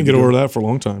smart enough? I didn't get over that for a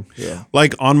long time. Yeah,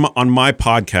 like on my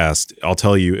podcast, I'll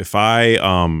tell you if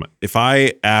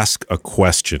I ask a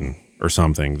question or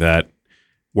something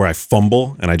where I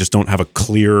fumble and I just don't have a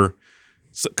clear,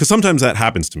 because sometimes that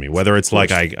happens to me, whether it's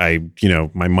like I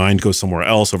my mind goes somewhere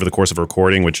else over the course of a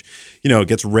recording, which, it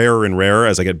gets rarer and rarer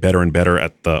as I get better and better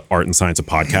at the art and science of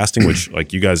podcasting, which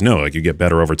like you guys know, like you get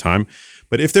better over time.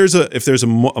 But if there's a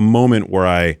moment where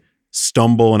I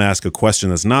stumble and ask a question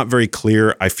that's not very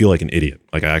clear, I feel like an idiot.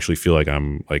 Like I actually feel like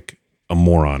I'm like a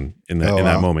moron in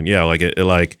that moment. Yeah. Like it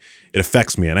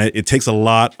affects me. And it takes a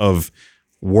lot of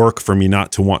work for me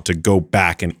not to want to go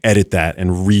back and edit that and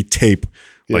retape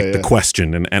the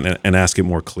question and ask it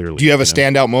more clearly. Do you have a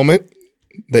standout moment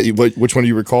which one do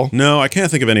you recall? No, I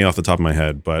can't think of any off the top of my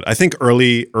head, but I think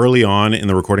early on in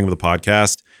the recording of the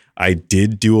podcast, I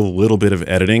did do a little bit of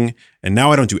editing, and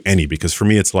now I don't do any, because for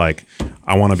me it's like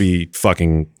I want to be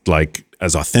fucking like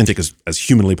as authentic as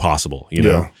humanly possible, you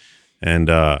know?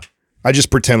 And I just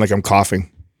pretend like I'm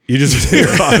coughing. You just you're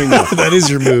coughing. That is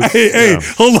your move. Hey,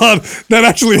 hold on. That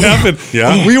actually happened.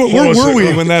 Yeah. Where were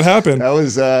we when that happened? That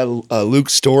was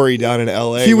Luke's story down in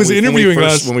L.A. He was interviewing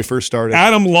us when we first started.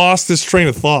 Adam lost his train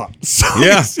of thought. So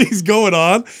he's going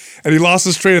on, and he lost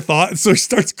his train of thought, and so he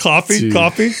starts coughing.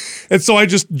 And so I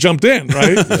just jumped in,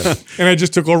 right? And I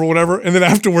just took over whatever. And then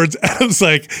afterwards, Adam's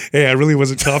like, hey, I really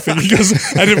wasn't coughing. He goes,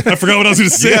 I forgot what I was going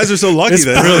to say. You guys are so lucky. It's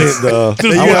brilliant, though.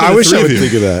 I wish I would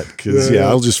think of that, because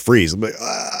I'll just freeze. I'm like,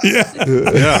 oh,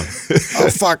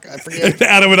 fuck, I forget. And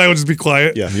Adam and I would just be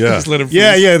quiet. Just let him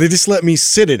freeze. They just let me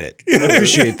sit in it. I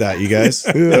appreciate that, you guys.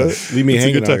 Leave me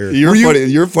hanging out here.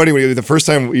 You're funny. When the first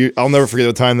time, I'll never forget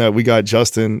the time that we got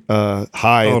Justin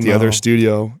high at the other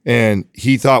studio, and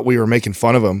he thought we were making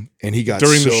fun of him. And he got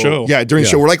during the show. Yeah, during the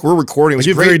show. We're recording. It was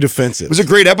very defensive. It was a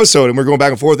great episode, and we're going back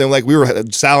and forth.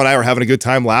 And Sal and I were having a good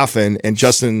time laughing, and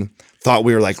Justin thought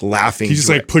we were like laughing. He just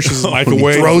like pushes his mic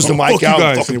away. Throws the mic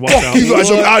out. Fuck you guys,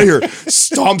 I'm out of here.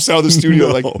 Stomps out of the studio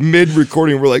like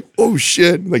mid-recording. We're like, oh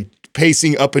shit. Like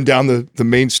pacing up and down the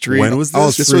main street. When was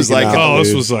this? This was like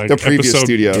the previous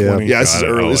studio. This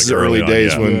is early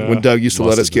days when Doug used to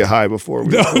let us get high before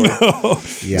we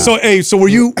So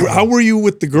how were you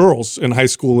with the girls in high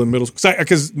school and middle school?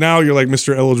 Because now you're like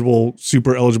Mr. Eligible,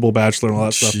 super eligible bachelor and all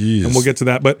that stuff. And we'll get to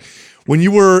that. But when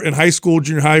you were in high school,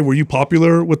 junior high, were you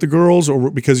popular with the girls, or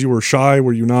because you were shy,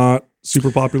 were you not super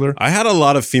popular? I had a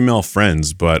lot of female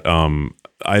friends, but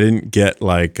I didn't get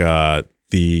like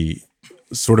the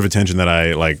sort of attention that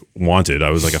I like wanted. I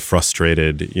was like a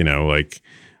frustrated,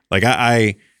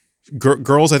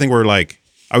 girls I think were like,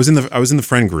 I was in the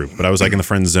friend group, but I was like in the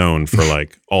friend zone for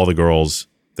like all the girls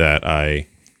that I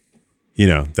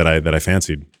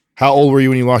fancied. How old were you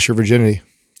when you lost your virginity?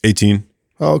 18.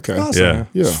 Oh, okay. Awesome.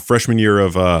 Yeah. Freshman year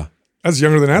of that's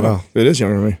younger than Adam. Wow. It is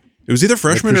younger than me. It was either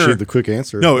freshman or the quick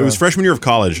answer. No, it was freshman year of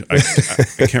college. I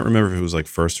can't remember if it was like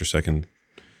first or second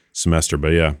semester, but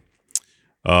yeah.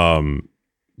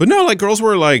 But no, like girls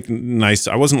were like nice.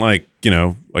 I wasn't like,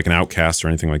 like an outcast or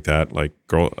anything like that. Like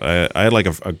I had like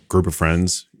a group of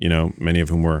friends, many of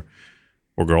whom were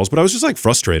girls, but I was just like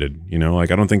frustrated,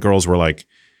 like I don't think girls were like,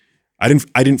 I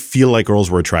didn't feel like girls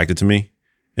were attracted to me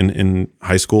in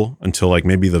high school until like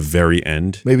maybe the very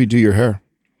end. Maybe do your hair.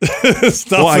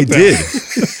 Stop I did.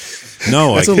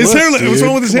 No, his hair. What's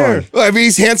wrong with his hair? Well, I mean,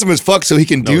 he's handsome as fuck, so he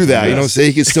can do that. Yes.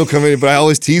 He can still come in. But I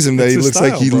always tease him that he looks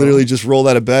like he literally just rolled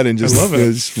out of bed and just,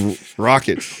 just rock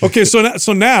it. Okay, so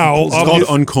now it's called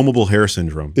uncombable hair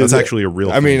syndrome. That's actually a real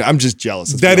thing. I mean, I'm just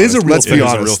jealous. That is a real Let's thing. be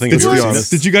honest. Let's be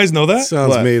honest. Did you guys know that?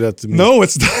 Sounds made up to me. No,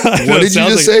 it's not. What did you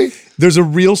just say? There's a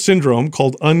real syndrome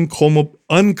called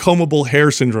uncombable hair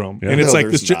syndrome, and it's like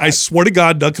this. I swear to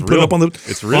God, Doug can put it up on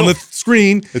the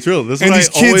screen. It's real. This is and what these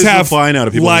I kids always have find out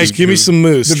of people. Like, give me some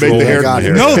mousse. To make the hair.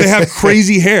 No, they have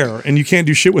crazy hair, and you can't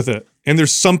do shit with it. And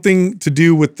there's something to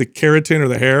do with the keratin or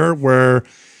the hair where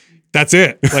that's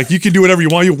it. Like you can do whatever you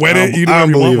want. You wet it. You do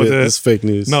whatever you want with it. It's fake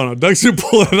news. No, Doug's gonna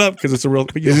pull it up because it's a real.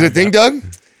 Is it a thing, Doug?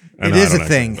 It is a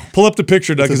thing. Pull up the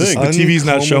picture, Doug, because the TV's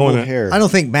not showing it. Hair. I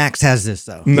don't think Max has this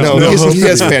though. No, he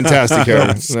has fantastic hair.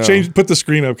 No. Put the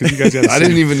screen up because you guys got. I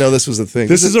didn't even know this was a thing.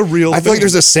 This is a real. I feel like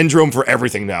there's a syndrome for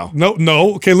everything now.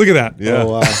 No. Okay, look at that. Yeah.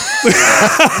 Oh, wow.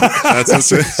 That's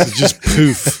Just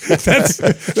poof.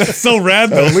 That's so rad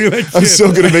though. Look at that kid. I'm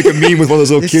so gonna make a meme with one of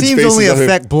those little It kids' seems faces. only out here.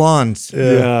 affect blondes.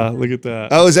 Yeah, look at that.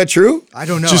 Oh, is that true? I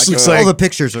don't know. Just looks all like- the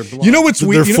pictures are blonde. You know what's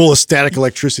weird? They're full of static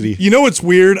electricity. You know what's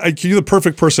weird? You're the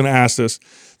perfect person to ask this.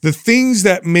 The things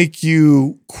that make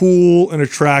you cool and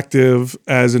attractive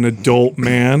as an adult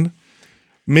man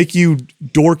make you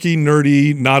dorky,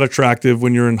 nerdy, not attractive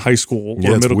when you're in high school or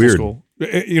Yeah, it's middle weird. school.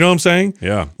 You know what I'm saying?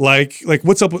 Yeah. Like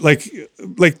what's up with like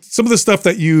some of the stuff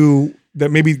that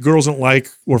maybe girls don't like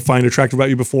or find attractive about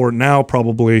you before now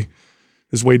probably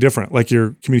is way different. Like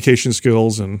your communication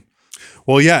skills and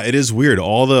Well, yeah, it is weird.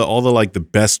 All the like the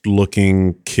best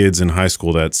looking kids in high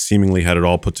school that seemingly had it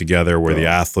all put together were the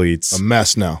athletes. A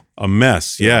mess now. A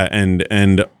mess. Yeah.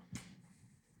 And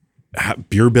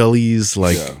beer bellies,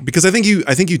 because I think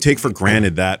you take for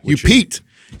granted that You which is- peaked.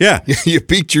 Yeah. You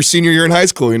peaked your senior year in high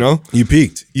school, you know? You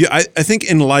peaked. Yeah, I think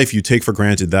in life you take for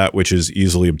granted that which is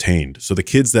easily obtained. So the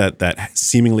kids that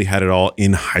seemingly had it all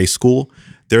in high school,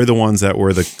 they're the ones that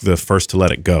were the first to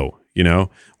let it go, you know?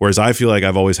 Whereas I feel like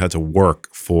I've always had to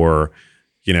work for,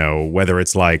 you know, whether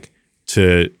it's like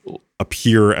to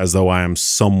appear as though I am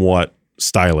somewhat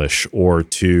stylish or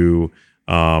to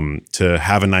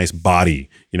have a nice body,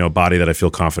 you know, body that I feel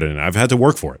confident in. I've had to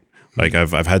work for it. Like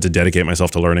I've had to dedicate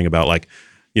myself to learning about like,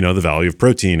 you know, the value of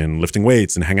protein and lifting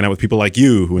weights and hanging out with people like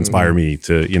you who inspire me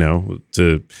to, you know,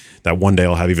 to that one day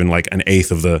I'll have even like an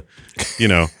eighth of the, you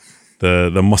know,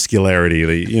 the muscularity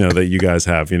that, you know, that you guys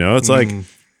have, you know, it's like,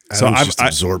 so I'm I've just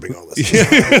absorbing all this.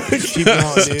 Keep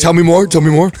going, dude. Tell me more.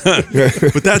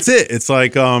 but that's it. It's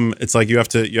like you have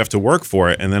to work for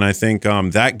it. And then I think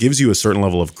that gives you a certain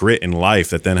level of grit in life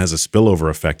that then has a spillover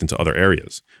effect into other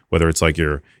areas, whether it's like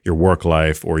your work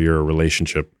life or your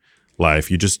relationship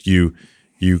life.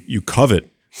 You covet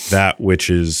that which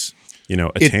is, you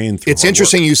know, attained through It's hard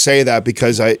interesting work. you say that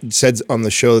because I said on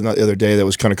the show the other day that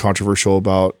was kind of controversial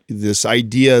about this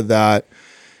idea that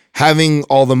having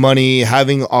all the money,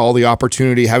 having all the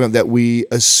opportunity, having that we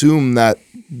assume that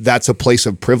that's a place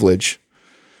of privilege.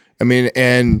 I mean,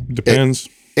 and depends.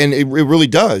 it really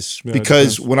does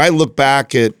because when I look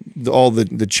back at all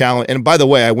the challenge, and by the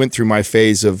way, I went through my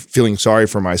phase of feeling sorry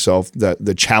for myself,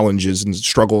 the challenges and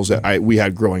struggles that we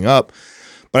had growing up.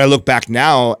 But I look back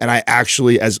now and I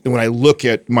actually, when I look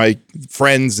at my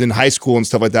friends in high school and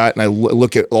stuff like that, and I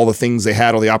look at all the things they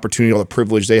had, all the opportunity, all the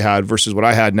privilege they had versus what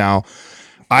I had now,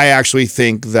 I actually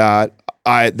think that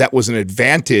that was an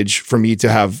advantage for me to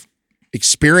have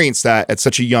experienced that at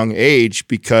such a young age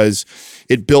because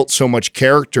it built so much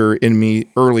character in me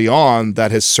early on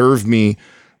that has served me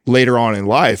later on in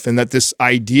life. And that this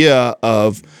idea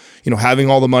of, you know, having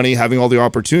all the money, having all the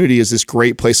opportunity is this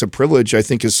great place of privilege, I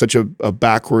think is such a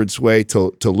backwards way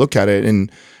to look at it.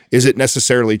 And is it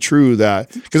necessarily true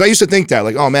that, because I used to think that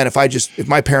like, oh man, if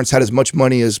my parents had as much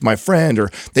money as my friend, or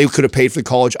they could have paid for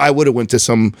college, I would have went to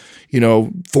some, you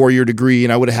know, 4-year degree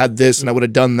and I would have had this and I would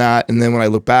have done that. And then when I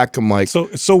look back, I'm like, So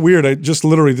it's so weird. I just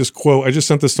literally this quote. I just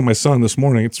sent this to my son this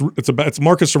morning. It's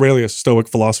Marcus Aurelius, Stoic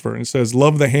philosopher, and it says,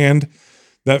 "Love the hand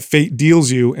that fate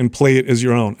deals you and play it as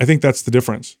your own." I think that's the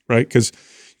difference, right? Because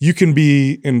you can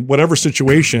be in whatever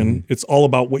situation. It's all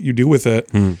about what you do with it.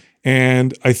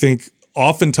 And I think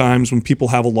oftentimes when people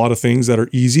have a lot of things that are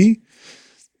easy,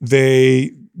 they're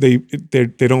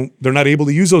not able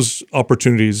to use those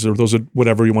opportunities or those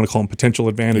whatever you want to call them potential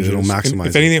advantages. They don't maximize And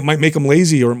if it. anything, it might make them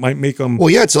lazy or it might make them. well,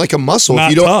 yeah, it's like a muscle.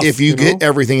 Not If you don't, tough, if you you get know?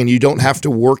 everything and you don't have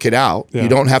to work it out, Yeah. you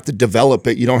don't have to develop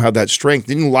it, you don't have that strength.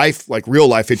 Then life, like real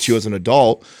life, hits you as an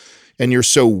adult, and you're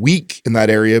so weak in that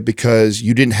area because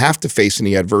you didn't have to face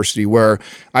any adversity. Where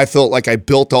I felt like I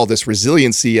built all this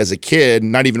resiliency as a kid,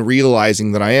 not even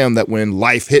realizing that when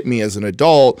life hit me as an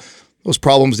adult, those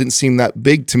problems didn't seem that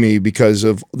big to me because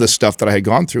of the stuff that I had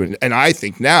gone through. And I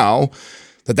think now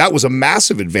that was a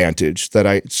massive advantage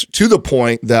to the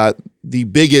point that the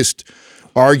biggest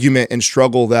argument and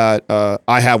struggle that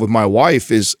I have with my wife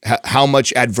is how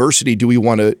much adversity do we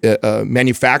want to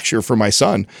manufacture for my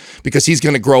son? Because he's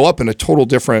going to grow up in a total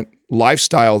different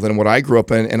lifestyle than what I grew up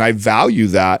in. And I value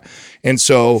that. And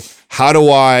so how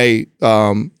do I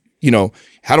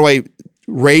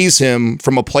raise him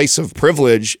from a place of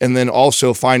privilege and then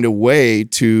also find a way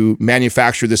to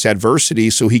manufacture this adversity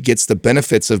so he gets the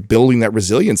benefits of building that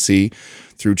resiliency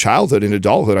through childhood and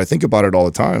adulthood. I think about it all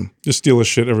the time. Just steal his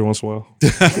shit every once in a while.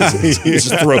 Just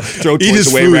throw Eat toys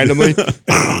his away food. randomly.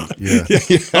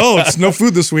 Oh, it's no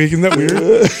food this week. Isn't that weird?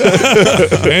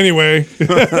 Anyway,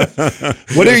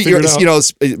 What are your, figure it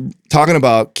out. Talking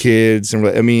about kids and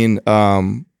I mean,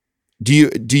 do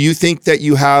you think that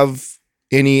you have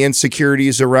any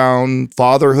insecurities around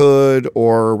fatherhood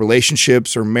or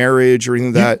relationships or marriage or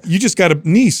anything like that? you just got a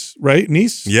niece, right?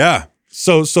 Niece. Yeah.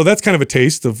 So that's kind of a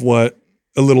taste of what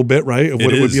a little bit, right? Of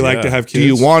what it would is, be like yeah. to have kids. Do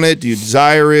you want it? Do you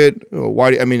desire it?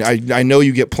 Why? I mean, I know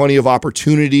you get plenty of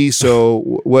opportunity.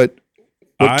 So what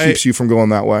keeps you from going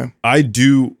that way? I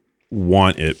do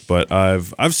want it, but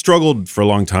I've struggled for a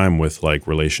long time with like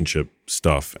relationship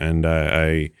stuff, and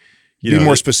I Be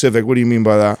more specific. What do you mean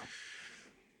by that?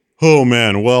 Oh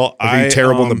man, well, Are you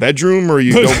terrible in the bedroom, or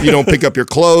you don't pick up your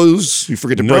clothes? You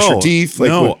forget to brush your teeth?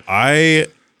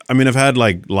 I mean, I've had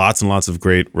like lots and lots of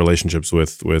great relationships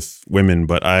with women,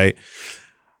 but I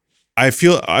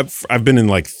feel I've been in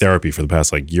like therapy for the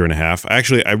past like year and a half.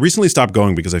 Actually, I recently stopped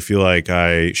going because I feel like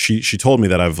she told me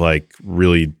that I've like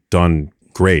really done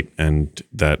great and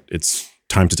that it's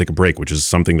time to take a break, which is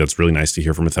something that's really nice to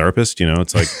hear from a therapist. You know,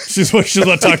 it's like She's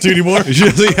not talk to you anymore.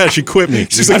 she quit me.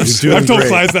 She's like, I've told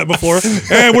clients that before.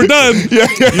 Hey, we're done. You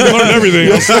learned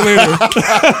everything. I'll see you later.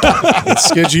 Let's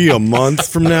schedule you a month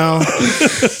from now.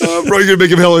 bro, you're gonna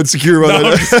make him hella insecure about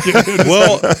that.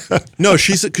 Well, no,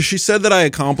 she said that I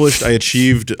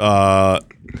achieved,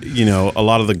 you know, a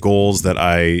lot of the goals that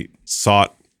I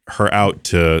sought her out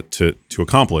to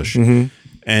accomplish. Mm-hmm.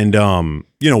 And,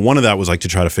 you know, one of that was like to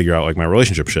try to figure out like my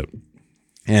relationship shit.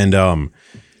 And,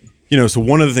 you know, so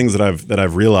one of the things that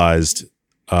I've realized,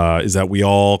 is that we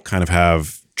all kind of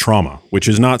have trauma, which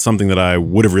is not something that I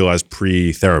would have realized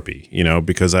pre-therapy, you know,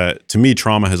 because to me,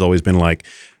 trauma has always been like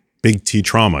big T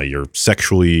trauma. You're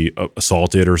sexually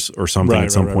assaulted or something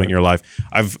at some point in your life.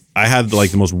 I had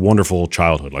like the most wonderful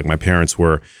childhood. Like my parents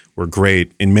were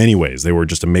great in many ways. They were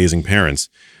just amazing parents.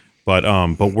 But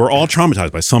we're all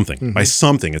traumatized by something. Mm-hmm. By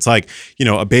something. It's like, you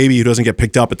know, a baby who doesn't get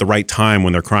picked up at the right time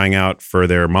when they're crying out for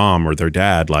their mom or their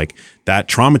dad, like that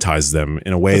traumatizes them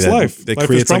in a way That's life. that Life is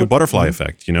creates like a trauma. butterfly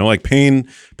effect. You know, like pain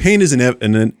is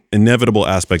an inevitable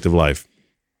aspect of life.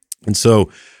 And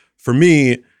so for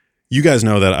me, you guys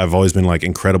know that I've always been like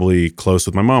incredibly close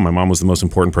with my mom. My mom was the most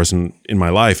important person in my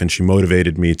life, and she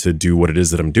motivated me to do what it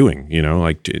is that I'm doing, you know,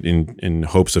 like in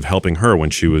hopes of helping her when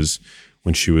she was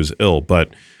ill.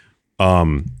 But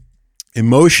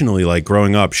emotionally, like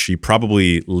growing up, she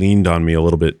probably leaned on me a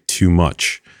little bit too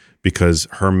much because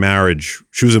her marriage,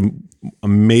 she was an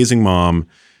amazing mom.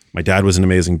 My dad was an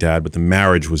amazing dad, but the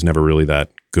marriage was never really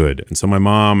that good. And so my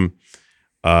mom,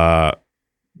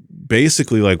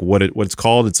 basically like what it's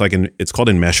called, it's called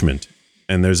enmeshment.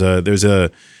 And there's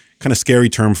a kind of scary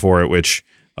term for it, which,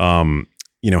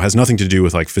 you know, has nothing to do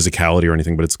with like physicality or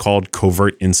anything, but it's called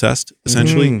covert incest,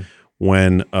 essentially.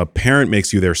 When a parent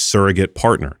makes you their surrogate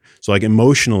partner. So like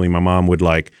emotionally, my mom would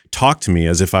like talk to me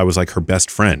as if I was like her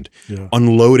best friend,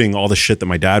 unloading all the shit that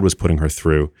my dad was putting her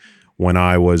through when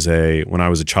I was a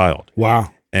child.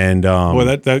 Wow. And Boy,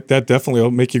 that definitely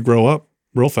will make you grow up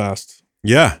real fast.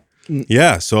 yeah.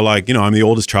 Yeah. So like, you know, I'm the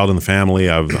oldest child in the family.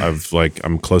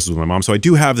 I'm closest with my mom. So I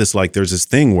do have this, like, there's this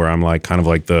thing where I'm like kind of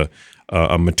like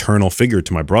a maternal figure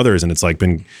to my brothers. And it's like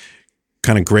been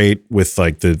kind of great with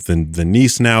like the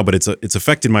niece now, but it's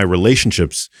affected my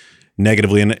relationships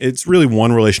negatively. And it's really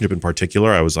one relationship in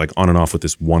particular. I was like on and off with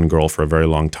this one girl for a very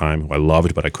long time who I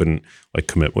loved, but I couldn't like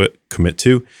commit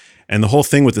to. And the whole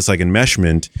thing with this like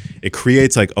enmeshment, it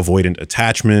creates like avoidant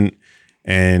attachment,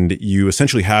 and you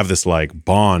essentially have this like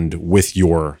bond with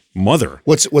your mother.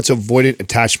 What's avoidant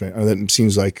attachment? That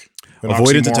seems like an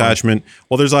Avoidant oxymoron. attachment.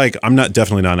 Well, there's like, I'm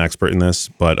definitely not an expert in this,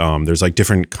 but there's like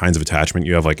different kinds of attachment.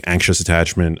 You have like anxious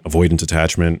attachment, avoidant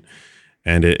attachment,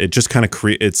 and it just kind of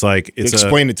creates like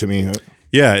Explain it to me.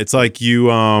 Yeah, it's like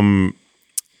you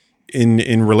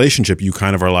in relationship, you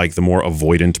kind of are like the more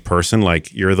avoidant person.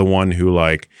 Like you're the one who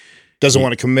like Doesn't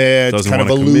want to commit. doesn't kind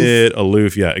want of to aloof. commit,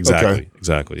 aloof. Yeah, exactly, Okay.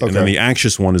 exactly. Okay. And then the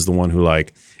anxious one is the one who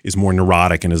like is more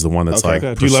neurotic and is the one that's Okay. like,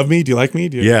 Yeah. Do you love me? Do you like me?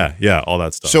 Do you? Yeah, all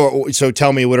that stuff. So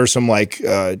tell me, what are some like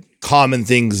common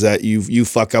things that you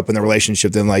fuck up in the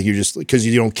relationship? Then like you just because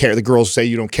you don't care. The girls say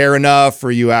you don't care enough, or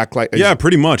you act like Yeah,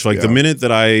 pretty much. Like the Yeah. minute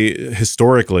that I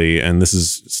historically, and this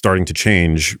is starting to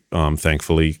change,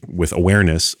 thankfully, with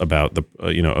awareness about the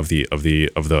you know of the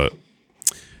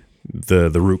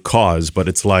root cause. But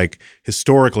it's like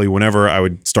historically, whenever I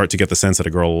would start to get the sense that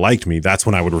a girl liked me, that's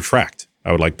when I would retract.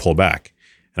 I would like pull back,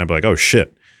 and I'd be like, oh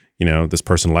shit, you know, this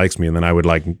person likes me, and then I would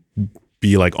like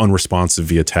be like unresponsive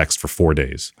via text for 4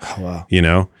 days. Oh, wow. You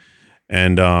know.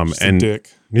 and Just a dick.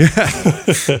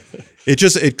 yeah,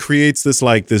 it creates this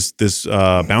like this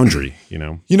boundary, you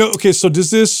know. Okay, so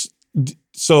does this,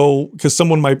 because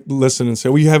someone might listen and say,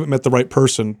 well, you haven't met the right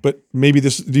person, but maybe do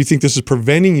you think this is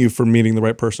preventing you from meeting the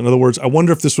right person? In other words, I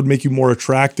wonder if this would make you more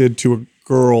attracted to a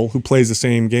girl who plays the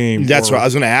same game. That's what I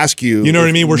was going to ask you. You know what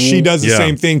I mean? Where she does the Yeah.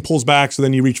 same thing, pulls back, so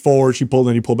then you reach forward,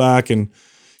 then you pull back, and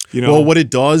Well, what it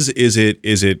does is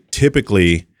it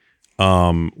typically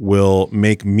will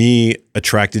make me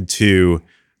attracted to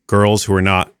girls who are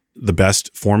not the best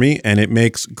for me, and it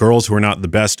makes girls who are not the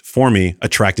best for me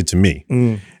attracted to me.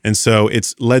 And so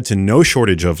it's led to no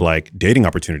shortage of like dating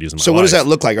opportunities in my life. So what does that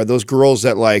look like? Are those girls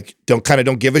that like don't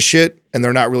give a shit and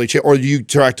they're not really or do you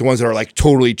attract to ones that are like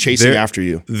totally chasing after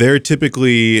you? They're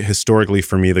typically, historically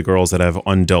for me, the girls that have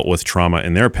undealt with trauma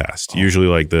in their past. Usually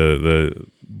like the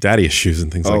daddy issues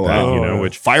and things like that, you know,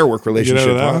 which Firework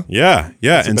relationship, huh? yeah.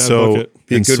 And bad so bucket.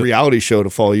 Be a good reality show to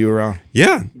follow you around.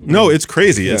 yeah, no, it's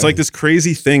crazy. It's like this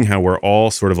crazy thing how we're all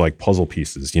sort of like puzzle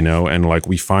pieces, you know, and like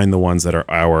we find the ones that are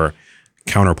our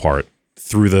counterpart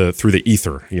through the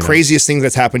ether. You know? Craziest thing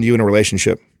that's happened to you in a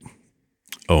relationship?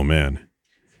 Oh man.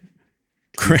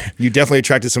 You definitely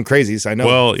attracted some crazies. I know.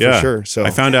 Well, yeah, for sure. So I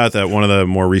found out that one of the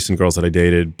more recent girls that I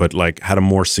dated, but like had a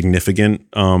more significant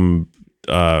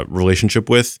relationship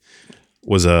with,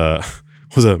 was a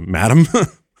madam.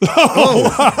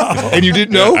 and you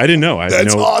didn't know? I didn't know.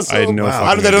 That's awesome. I had no.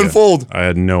 How did that idea. unfold? I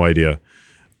had no idea.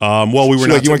 Well, we were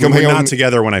not, like, you wanna come we were hang out not with me?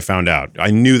 together when I found out. I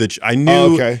knew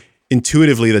okay.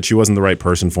 intuitively that she wasn't the right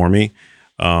person for me.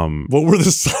 what were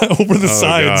the signs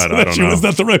God, I that don't she was know.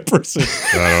 not the right person?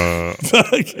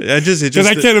 Because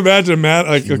I can't imagine Matt.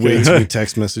 Like, okay, Way too many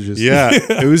text messages. Yeah,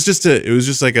 it was just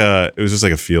like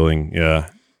a feeling. Yeah,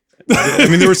 I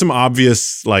mean there were some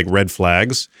obvious like red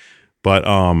flags, but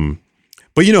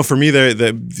you know, for me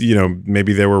you know,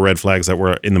 maybe there were red flags that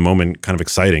were in the moment kind of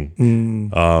exciting.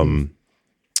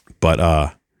 But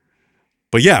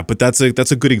that's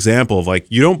a good example of like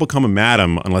you don't become a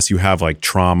madam unless you have like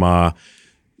trauma.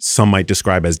 Some might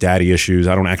describe as daddy issues.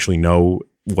 I don't actually know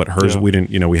what hers.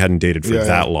 Yeah. We hadn't dated for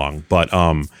that long, but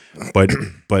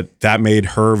that made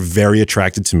her very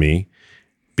attracted to me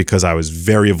because I was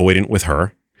very avoidant with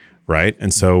her, right?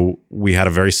 And so we had a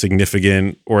very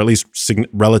significant, or at least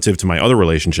relative to my other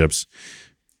relationships,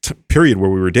 period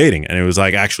where we were dating, and it was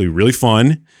like actually really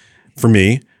fun for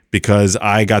me because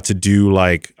I got to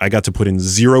put in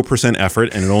 0%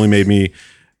 effort, and it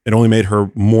only made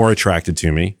her more attracted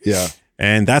to me. Yeah.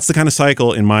 And that's the kind of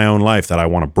cycle in my own life that I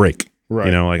want to break. Right.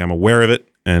 You know, like I'm aware of it,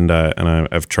 and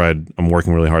I've tried. I'm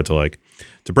working really hard to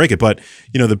break it. But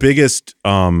you know, the biggest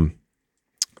and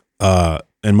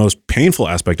most painful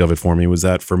aspect of it for me was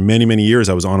that for many, many years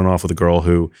I was on and off with a girl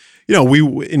who, you know,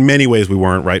 in many ways we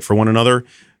weren't right for one another.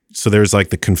 So there's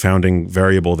like the confounding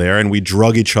variable there, and we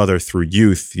drug each other through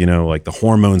youth. You know, like the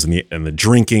hormones and the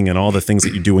drinking and all the things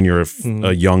that you do when you're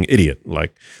a young idiot.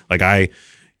 Like I,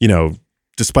 you know.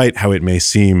 Despite how it may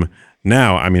seem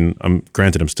now, I mean, I'm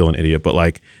still an idiot, but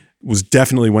like went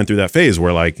through that phase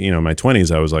where like, you know, in my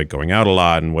 20s, I was like going out a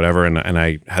lot and whatever. And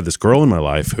I had this girl in my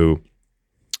life who,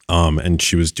 and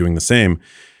she was doing the same,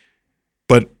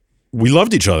 but we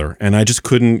loved each other and I just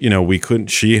couldn't, you know,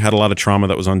 she had a lot of trauma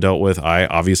that was undealt with. I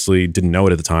obviously didn't know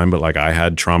it at the time, but like I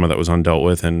had trauma that was undealt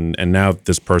with. And now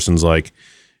this person's like,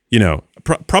 you know,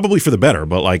 probably for the better,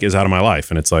 but like is out of my life.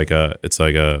 And it's like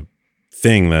a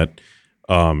thing that,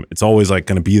 it's always like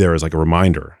going to be there as like a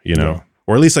reminder, you know,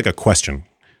 or at least like a question,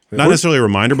 not necessarily a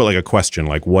reminder, but like a question,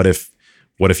 like what if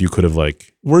you could have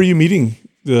like. Where are you meeting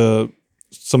some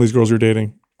of these girls you're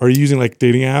dating? Are you using like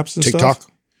dating apps and stuff?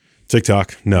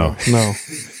 TikTok? No.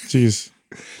 Jeez.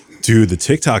 Dude, the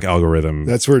TikTok algorithm.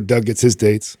 That's where Doug gets his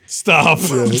dates. Stop.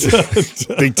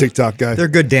 Big TikTok guy. They're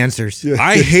good dancers.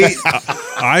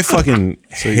 I fucking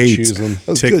hate choose them. That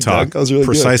was good, Doug. TikTok That was really good.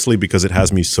 precisely because it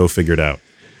has me so figured out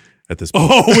at this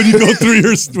point. Oh, when you go through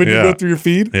your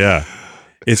feed. Yeah,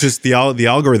 it's just the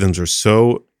algorithms are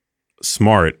so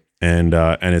smart, and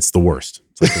it's the worst.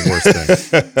 It's like the worst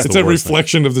thing. It's a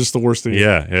reflection of just the worst thing.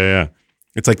 Yeah.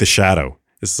 It's like the shadow.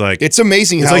 It's like It's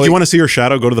amazing It's how like you want to see your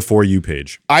shadow, go to the For You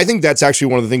page. I think that's actually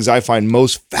one of the things I find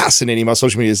most fascinating about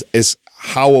social media is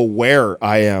how aware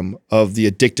I am of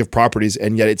the addictive properties,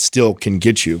 and yet it still can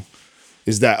get you.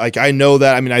 Is that like, I know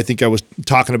that, I mean, I think I was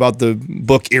talking about the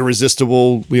book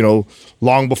Irresistible, you know,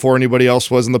 long before anybody else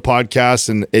was in the podcast,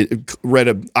 and it read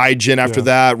iGen after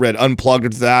that, read Unplugged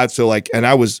after that. So like, and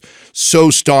I was so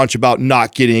staunch about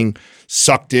not getting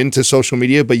sucked into social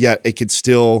media, but yet it could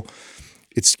still,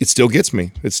 it still gets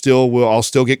me. I'll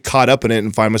still get caught up in it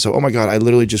and find myself, oh my God, I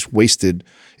literally just wasted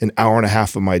an hour and a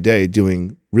half of my day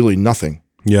doing really nothing.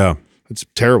 Yeah. It's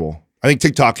terrible. I think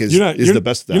TikTok is the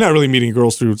best of that. You're not really meeting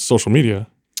girls through social media.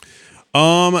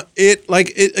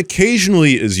 It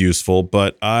occasionally is useful,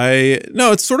 but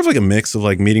it's sort of like a mix of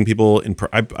like meeting people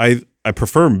I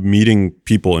prefer meeting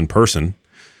people in person.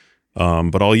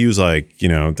 But I'll use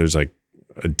there's like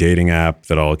a dating app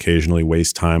that I'll occasionally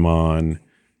waste time on.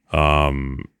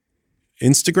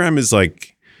 Instagram is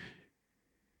like,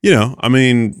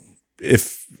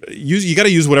 if you got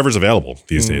to use whatever's available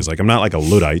these days. Like I'm not like a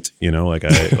Luddite, like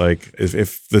I like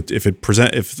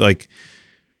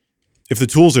if the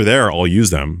tools are there, I'll use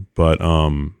them. But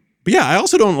yeah, I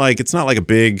also don't like, it's not like a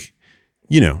big,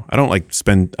 I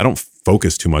don't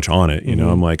focus too much on it.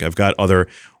 I'm like, I've got other,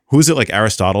 who is it? Like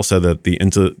Aristotle said that the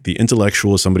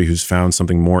intellectual is somebody who's found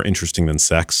something more interesting than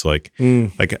sex. Like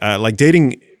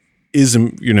dating is,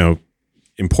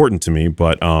 important to me,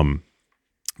 but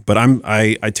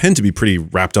I tend to be pretty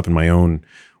wrapped up in my own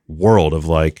world of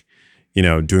like,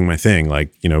 doing my thing,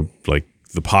 like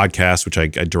the podcast, which I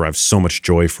derive so much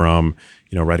joy from,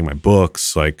 writing my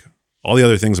books, like all the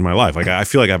other things in my life. Like I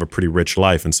feel like I have a pretty rich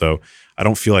life. And so I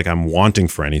don't feel like I'm wanting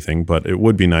for anything, but it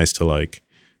would be nice to like,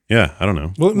 yeah, I don't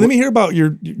know. Well, let me hear about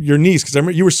your niece, because I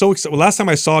remember you were so excited. Well, last time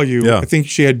I saw you, I think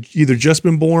she had either just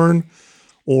been born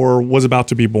or was about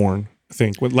to be born. I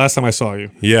think last time I saw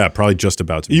you. Yeah, probably just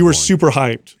about to be You were born. super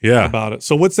hyped about it.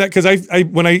 So what's that? Because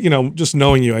when I just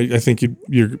knowing you, I think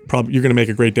you're going to make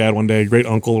a great dad one day, great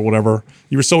uncle or whatever.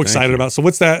 You were so excited about it. So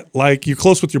what's that like? You're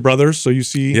close with your brothers, so you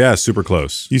see. Yeah, super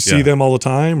close. You see them all the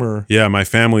time, or? Yeah, my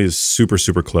family is super,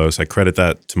 super close. I credit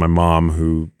that to my mom,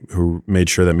 who made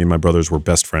sure that me and my brothers were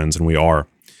best friends, and we are.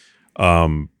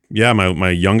 My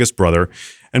youngest brother,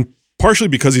 and partially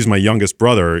because he's my youngest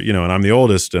brother, and I'm the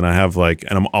oldest, and I have and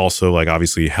I'm also like,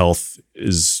 obviously health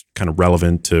is kind of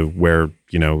relevant to where,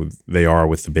 they are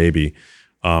with the baby.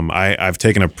 I've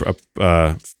taken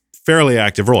a fairly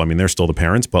active role. I mean, they're still the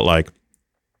parents, but like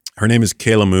her name is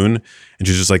Kayla Moon, and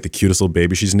she's just like the cutest little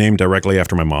baby. She's named directly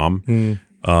after my mom.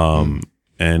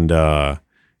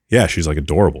 Yeah, she's like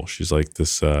adorable. She's like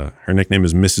this, her nickname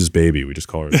is Mrs. Baby. We just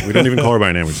call her, we don't even call her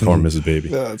by name. We just call her Mrs. Baby.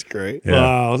 Yeah, that's great. Yeah.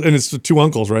 Wow. And it's the two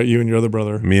uncles, right? You and your other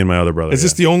brother. Me and my other brother. Is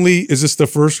this the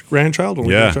first grandchild?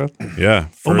 Grandchild? Yeah.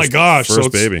 Oh my gosh. First So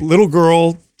it's baby. little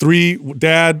girl, 3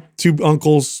 dad, 2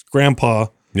 uncles, grandpa.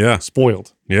 Yeah.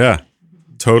 Spoiled. Yeah.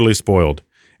 Totally spoiled.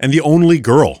 And the only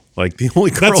girl. Like the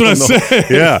only girl. That's what in I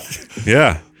the- said.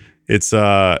 Yeah. It's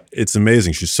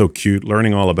amazing. She's so cute,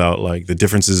 learning all about like the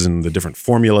differences in the different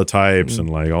formula types and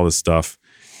like all this stuff.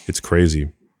 It's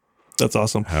crazy. That's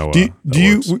awesome. How, do that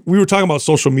you? works. We were talking about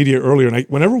social media earlier, and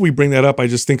whenever we bring that up, I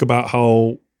just think about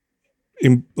how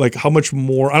much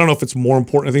more. I don't know if it's more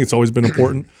important. I think it's always been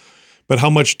important, but how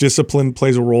much discipline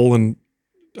plays a role in,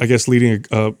 I guess, leading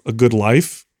a good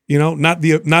life.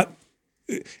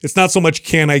 It's not so much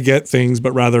can I get things,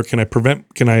 but rather can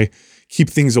I keep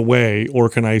things away, or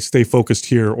can I stay focused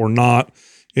here, or not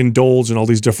indulge in all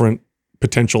these different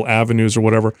potential avenues or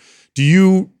whatever. Do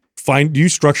you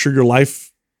structure your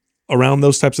life around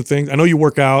those types of things? I know you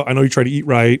work out. I know you try to eat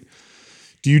right.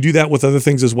 Do you do that with other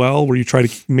things as well, where you try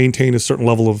to maintain a certain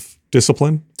level of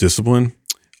discipline? Discipline.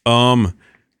 I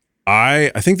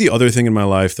think the other thing in my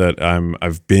life that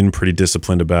I've been pretty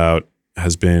disciplined about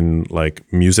has been like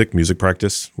music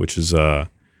practice, which is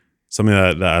something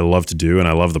that I love to do, and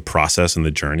I love the process and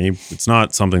the journey. It's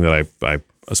not something that I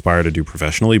aspire to do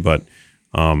professionally, but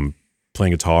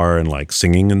playing guitar and like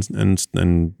singing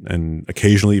and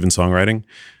occasionally even songwriting,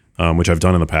 which I've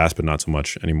done in the past, but not so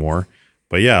much anymore.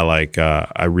 But yeah, like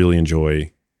I really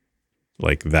enjoy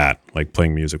like that, like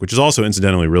playing music, which is also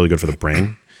incidentally really good for the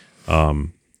brain.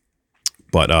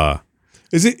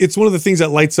 It's one of the things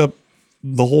that lights up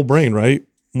the whole brain, right?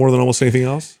 More than almost anything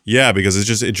else. Yeah,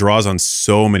 because it draws on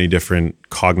so many different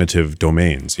cognitive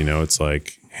domains. It's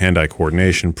like hand-eye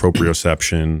coordination,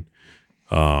 proprioception.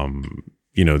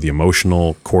 The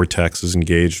emotional cortex is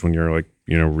engaged when you're like,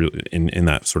 really in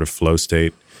that sort of flow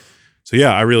state. So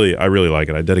yeah, I really like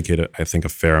it. I dedicate I think a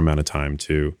fair amount of time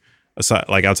to,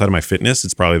 outside of my fitness,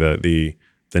 it's probably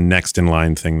the next in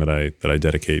line thing that I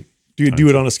dedicate. Do you do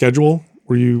it on a schedule?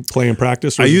 Were you playing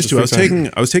practice? Or I used to.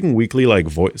 I was taking weekly like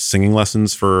singing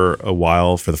lessons for a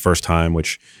while for the first time,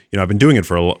 which I've been doing it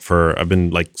I've been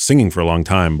like singing for a long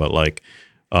time, but like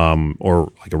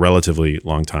or like a relatively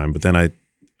long time. But then I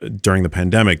during the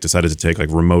pandemic decided to take like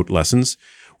remote lessons,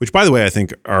 which by the way I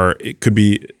think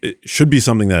it should be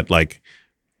something that like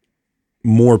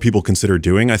more people consider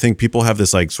doing. I think people have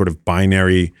this like sort of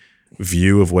binary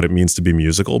view of what it means to be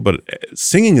musical, but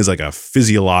singing is like a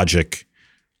physiologic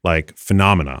like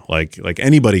phenomena. Like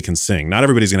anybody can sing. Not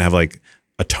everybody's gonna have like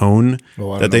a tone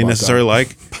that they necessarily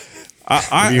like.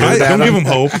 Don't give him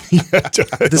hope.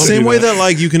 The same way that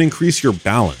like you can increase your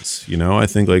balance, you know, I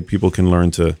think like people can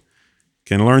learn to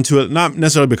not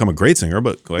necessarily become a great singer,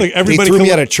 but like Like They everybody threw can,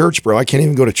 me out of church, bro. I can't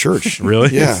even go to church. Really?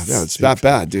 Yeah, it's that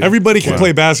bad, dude. everybody can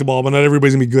play basketball, but not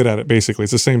everybody's gonna be good at it. Basically,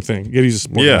 it's the same thing. You gotta use a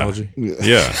sport analogy.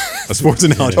 Yeah. A sports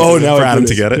analogy. Oh, now for I Adam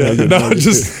get to it. get it. No,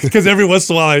 just because every once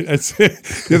in a while,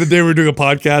 the other day we were doing a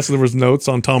podcast and there was notes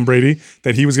on Tom Brady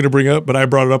that he was going to bring up, but I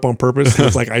brought it up on purpose.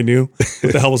 It's like I knew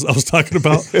what the hell I was talking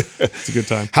about. It's a good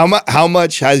time. How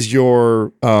much has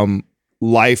your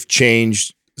life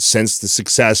changed since the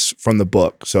success from the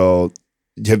book? So,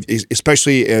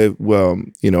 especially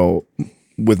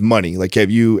with money, like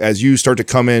have you, as you start to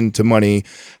come into money,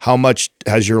 how much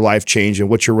has your life changed, and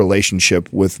what's your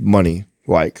relationship with money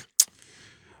like?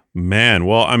 Man,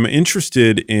 well, I'm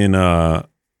interested in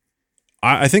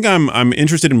I think I'm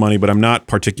interested in money, but I'm not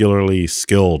particularly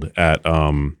skilled at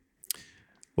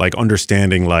like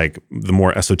understanding like the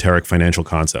more esoteric financial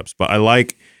concepts. But I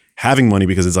like having money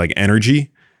because it's like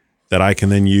energy that I can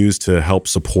then use to help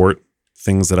support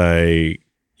things that I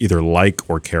either like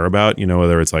or care about, you know,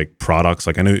 whether it's like products.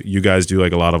 Like I know you guys do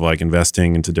like a lot of like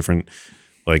investing into different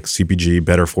like CPG,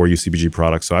 better for you CPG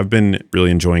products. So I've been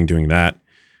really enjoying doing that.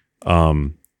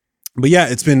 But yeah,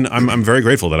 it's been, I'm very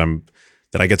grateful that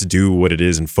I get to do what it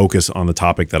is and focus on the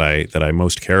topic that I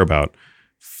most care about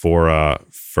for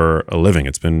a living.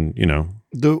 It's been, you know.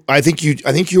 I think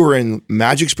you were in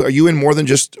Magic Spoon. Are you in more than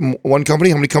just one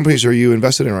company? How many companies are you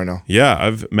invested in right now?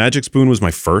 Yeah, Magic Spoon was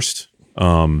my first.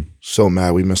 So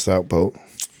mad we missed that boat.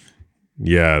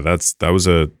 Yeah, that's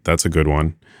a good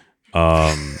one.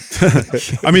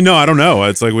 I mean, no, I don't know.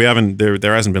 It's like we haven't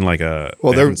there hasn't been like a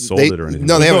they haven't sold it or anything.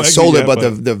 No, they haven't sold it, yet,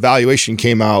 but the valuation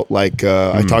came out like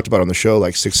I talked about on the show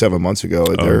like 6-7 months ago.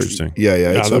 Interesting. Yeah,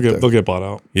 it's they'll up there. they'll get bought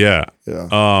out. Yeah.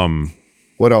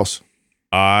 What else?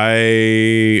 Now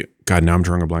I'm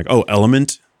drawing a blank. Oh,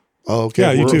 Element. Oh, okay.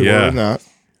 Yeah, you too. We're Yeah. in that.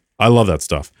 I love that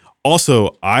stuff.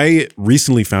 Also, I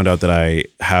recently found out that I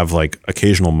have like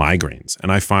occasional migraines,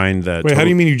 and I find that. Wait, how do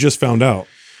you mean you just found out?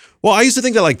 Well, I used to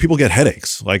think that like people get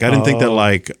headaches. Like I didn't think that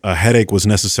like a headache was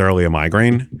necessarily a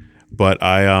migraine, but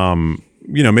I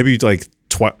maybe like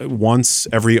once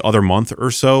every other month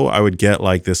or so, I would get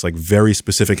like this like very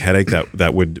specific headache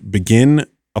that would begin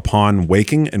upon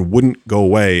waking and wouldn't go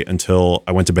away until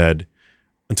I went to bed,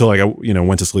 until like I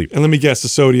went to sleep. And let me guess, the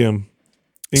sodium.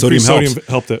 Sodium Sodium helps.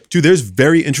 helped it. Dude, there's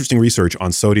very interesting research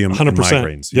on sodium 100%. and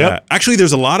migraines. Yep. Yeah. Actually,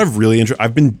 there's a lot of really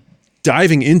I've been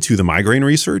diving into the migraine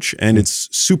research, and it's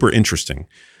super interesting.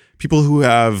 People who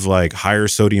have like higher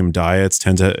sodium diets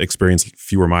tend to experience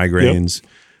fewer migraines.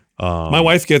 My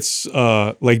wife gets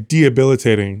like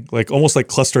debilitating, like almost like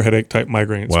cluster headache type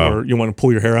migraines where you want to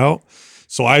pull your hair out.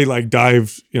 So I like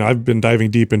I've been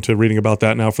diving deep into reading about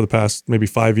that now for the past maybe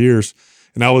 5 years.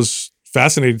 And I was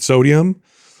fascinated. Sodium.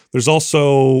 There's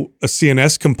also a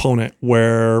CNS component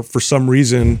where for some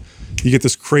reason you get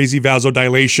this crazy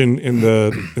vasodilation in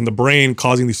the brain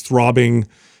causing these throbbing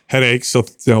headaches. So,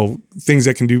 things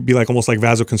that can be like almost like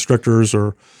vasoconstrictors,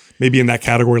 or maybe in that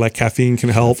category, like caffeine can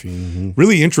help.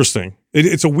 Really interesting.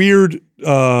 It's a weird,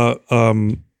 I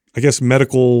guess,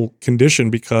 medical condition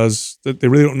because they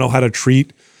really don't know how to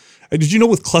treat. Did you know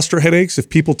with cluster headaches, if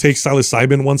people take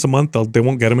psilocybin once a month, they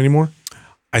won't get them anymore?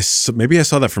 Maybe I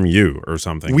saw that from you or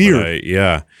something. Weird.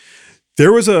 Yeah.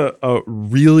 There was a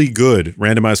really good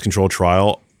randomized controlled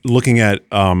trial looking at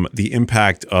the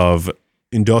impact of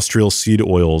industrial seed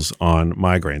oils on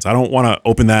migraines. I don't want to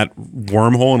open that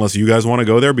wormhole unless you guys want to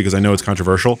go there because I know it's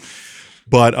controversial.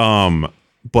 But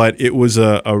it was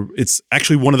it's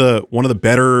actually one of the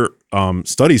better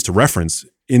studies to reference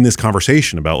in this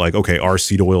conversation about like, okay, are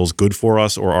seed oils good for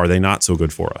us or are they not so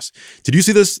good for us? Did you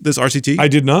see this RCT? I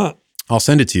did not. I'll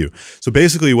send it to you. So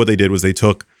basically what they did was they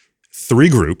took 3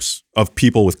 groups of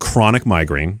people with chronic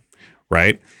migraine,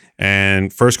 right?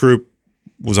 And first group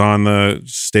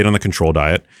stayed on the control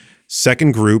diet.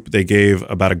 Second group, they gave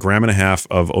about 1.5 grams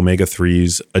of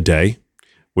omega-3s a day,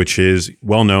 which is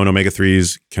well known.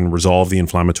 Omega-3s can resolve the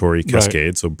inflammatory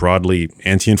cascade, so broadly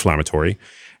anti-inflammatory.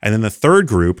 And then the third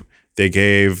group, they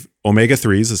gave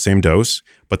omega-3s, the same dose,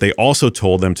 but they also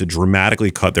told them to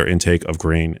dramatically cut their intake of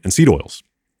grain and seed oils.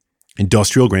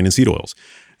 Industrial grain and seed oils.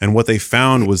 And what they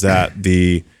found was that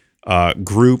the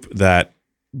group that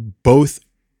both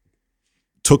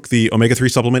took the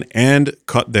omega-3 supplement and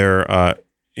cut their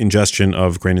ingestion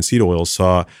of grain and seed oils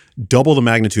saw double the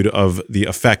magnitude of the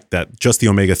effect that just the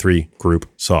omega-3 group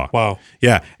saw. Wow.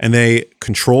 Yeah. And they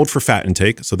controlled for fat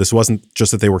intake. So this wasn't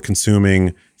just that they were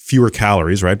consuming fewer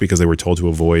calories, right? Because they were told to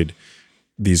avoid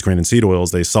these grain and seed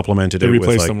oils, they supplemented it with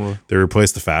replaced like them. they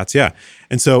replaced the fats. Yeah.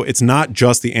 And so it's not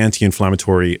just the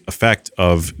anti-inflammatory effect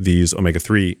of these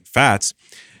omega-3 fats.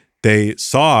 They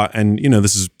saw, and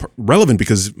this is relevant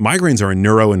because migraines are a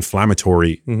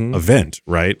neuroinflammatory event,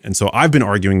 right? And so I've been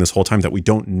arguing this whole time that we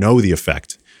don't know the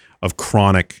effect of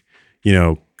chronic,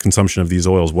 consumption of these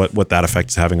oils, what that effect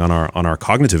is having on our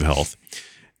cognitive health.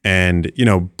 And,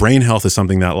 brain health is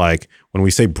something that, like, when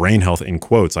we say brain health in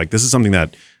quotes, like, this is something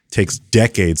that takes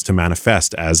decades to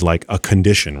manifest as like a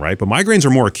condition, right? But migraines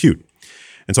are more acute.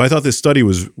 And so I thought this study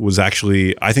was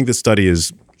actually, I think this study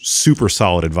is super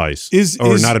solid advice.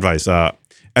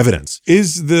 Evidence.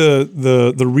 Is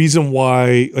the reason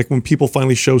why, like, when people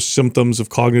finally show symptoms of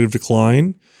cognitive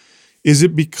decline, is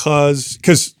it because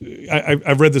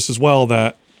I've read this as well,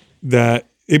 that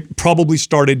it probably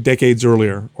started decades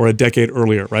earlier or a decade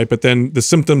earlier, right? But then the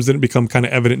symptoms didn't become kind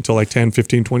of evident until like 10,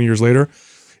 15, 20 years later.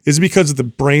 Is it because of the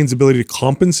brain's ability to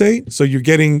compensate? So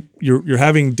you're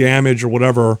having damage or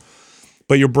whatever,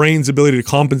 but your brain's ability to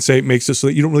compensate makes it so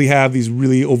that you don't really have these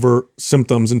really overt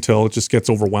symptoms until it just gets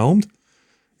overwhelmed?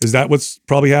 Is that what's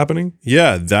probably happening?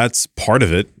 Yeah, that's part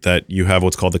of it, that you have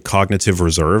what's called the cognitive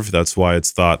reserve. That's why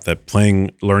it's thought that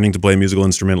learning to play a musical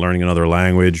instrument, learning another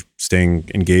language, staying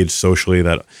engaged socially,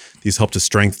 that these help to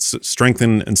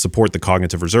strengthen and support the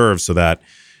cognitive reserve so that,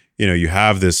 you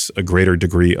have a greater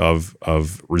degree of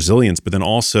resilience. But then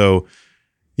also,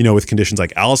 with conditions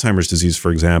like Alzheimer's disease,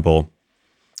 for example,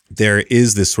 there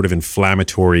is this sort of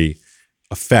inflammatory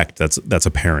effect that's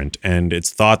apparent. And it's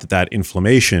thought that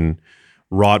inflammation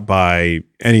wrought by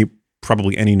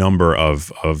probably any number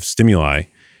of stimuli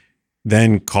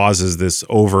then causes this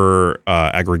over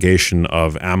aggregation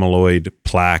of amyloid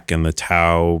plaque and the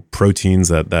tau proteins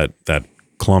that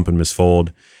clump and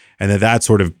misfold, and that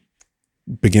sort of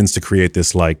begins to create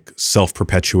this like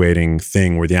self-perpetuating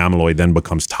thing where the amyloid then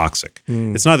becomes toxic.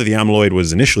 It's not that the amyloid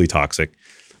was initially toxic,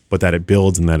 but that it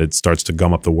builds and that it starts to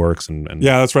gum up the works. And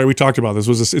yeah, that's right. We talked about this.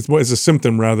 It's a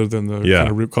symptom rather than the kind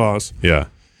of root cause. Yeah.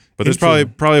 But there's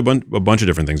probably a bunch of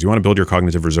different things. You want to build your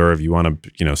cognitive reserve. You want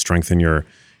to, strengthen your,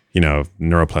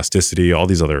 neuroplasticity. All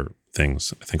these other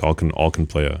things, I think, all can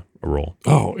play a role.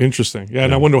 Oh, interesting. Yeah,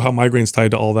 and I wonder how migraine's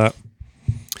tied to all that.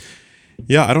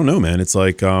 Yeah, I don't know, man. It's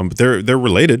like they're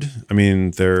related. I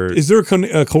mean, Is there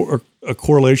a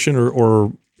correlation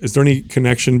or is there any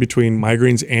connection between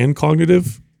migraines and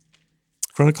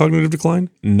chronic cognitive decline?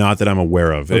 Not that I'm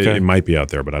aware of. Okay. It might be out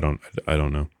there, but I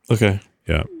don't know. Okay.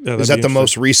 Yeah. Is that the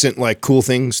most recent like cool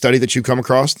thing study that you come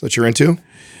across that you're into?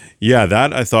 Yeah,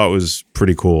 that I thought was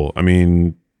pretty cool. I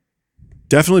mean,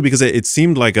 definitely because it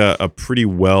seemed like a pretty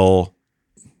well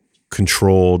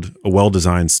controlled, a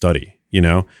well-designed study,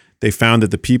 They found that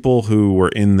the people who were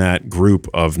in that group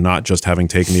of not just having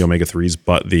taken the omega-3s,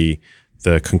 but the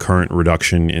concurrent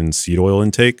reduction in seed oil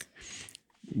intake,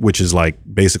 which is like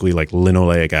basically like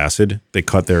linoleic acid. They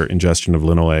cut their ingestion of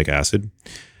linoleic acid.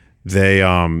 They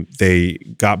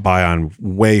got by on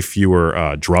way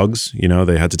fewer drugs.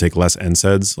 They had to take less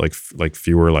NSAIDs, like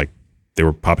fewer, like they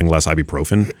were popping less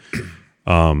ibuprofen.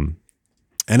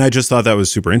 And I just thought that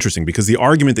was super interesting because the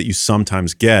argument that you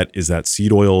sometimes get is that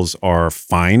seed oils are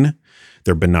fine,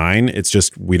 they're benign. It's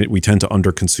just we tend to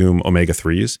underconsume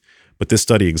omega-3s. But this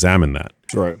study examined that.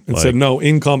 Right. And said, no,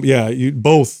 you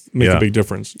both make a big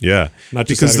difference. Yeah. Not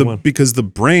just because the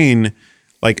brain,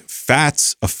 like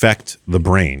fats affect the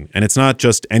brain. And it's not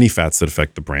just any fats that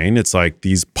affect the brain. It's like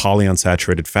these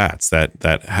polyunsaturated fats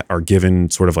that are given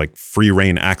sort of like free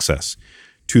reign access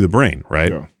to the brain,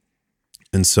 right? Yeah.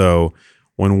 And so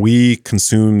when we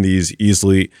consume these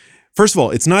easily, first of all,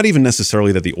 it's not even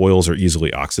necessarily that the oils are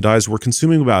easily oxidized. We're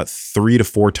consuming about 3 to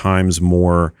 4 times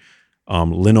more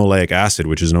linoleic acid,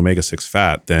 which is an omega-6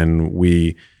 fat, than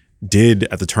we did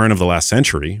at the turn of the last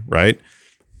century, right?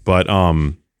 But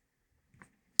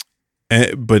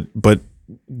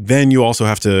then you also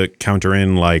have to counter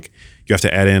in, like, you have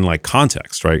to add in like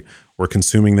context, right? We're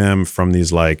consuming them from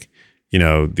these, like,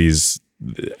 these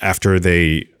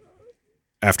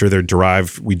after they're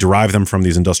derived, we derive them from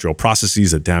these industrial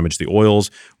processes that damage the oils.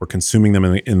 We're consuming them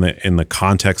in the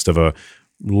context of a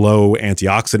low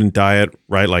antioxidant diet,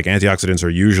 right? Like antioxidants are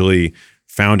usually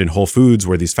found in whole foods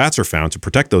where these fats are found to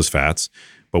protect those fats,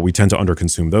 but we tend to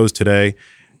underconsume those today.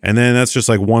 And then that's just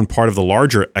like one part of the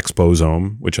larger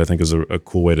exposome, which I think is a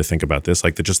cool way to think about this,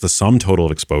 like just the sum total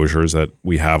of exposures that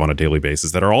we have on a daily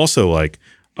basis that are also like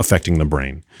affecting the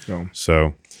brain. Yeah.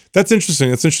 So that's interesting.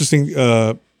 That's interesting.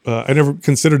 I never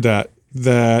considered that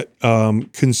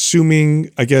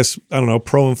consuming, I guess, I don't know,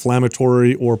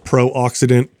 pro-inflammatory or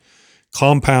pro-oxidant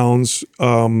compounds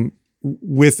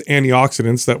with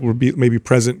antioxidants that would be maybe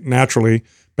present naturally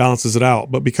balances it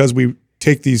out. But because we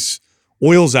take these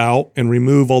oils out and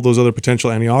remove all those other potential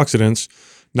antioxidants,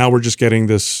 now we're just getting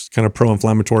this kind of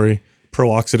pro-inflammatory,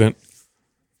 pro-oxidant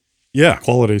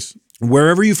qualities.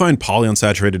 Wherever you find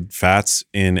polyunsaturated fats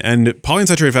and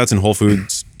polyunsaturated fats in whole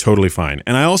foods, totally fine.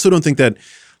 And I also don't think that,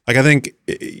 like, I think,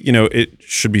 it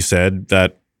should be said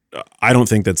that I don't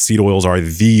think that seed oils are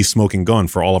the smoking gun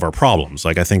for all of our problems.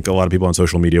 Like, I think a lot of people on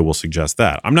social media will suggest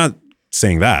that. I'm not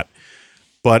saying that,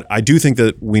 but I do think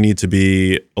that we need to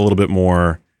be a little bit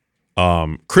more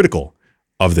critical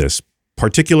of this,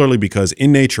 particularly because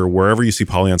in nature, wherever you see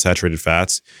polyunsaturated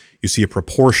fats, you see a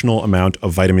proportional amount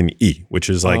of vitamin E, which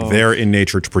is like there in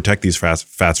nature to protect these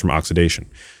fats from oxidation.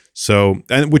 So,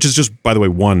 and which is just, by the way,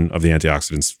 one of the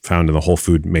antioxidants found in the whole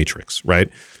food matrix, right?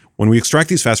 When we extract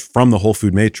these fats from the whole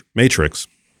food matrix,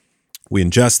 we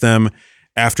ingest them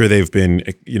after they've been,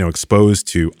 exposed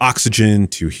to oxygen,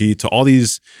 to heat, to all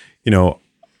these,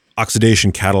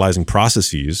 oxidation catalyzing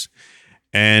processes.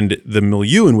 And the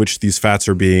milieu in which these fats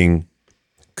are being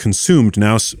consumed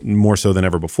now more so than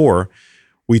ever before,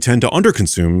 we tend to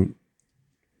underconsume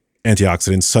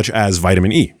antioxidants such as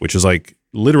vitamin E, which is like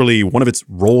literally one of its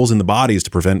roles in the body is to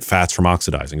prevent fats from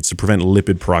oxidizing. It's to prevent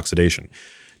lipid peroxidation.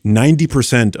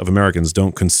 90% of Americans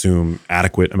don't consume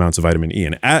adequate amounts of vitamin E.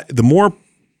 And the more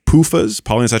PUFAs,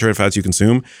 polyunsaturated fats, you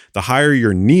consume, the higher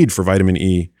your need for vitamin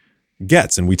E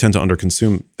gets. And we tend to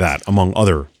underconsume that among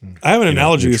other I have an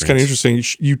analogy nutrients. that's kind of interesting.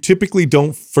 You typically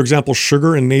don't, for example,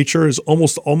 sugar in nature is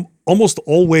almost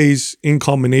always in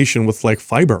combination with like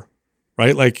fiber,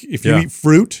 right? Like if you eat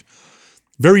fruit,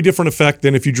 very different effect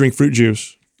than if you drink fruit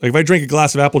juice. Like if I drank a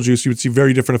glass of apple juice, you would see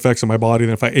very different effects on my body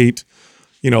than if I ate,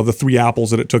 the 3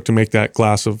 apples that it took to make that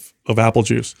glass of apple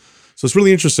juice. So it's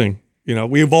really interesting.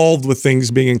 We evolved with things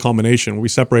being in combination. When we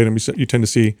separate them, you tend to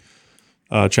see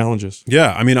challenges.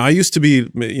 Yeah. I mean, I used to be,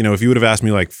 if you would have asked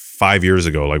me like 5 years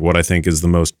ago, like what I think is the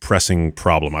most pressing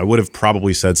problem, I would have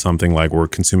probably said something like we're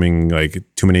consuming like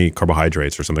too many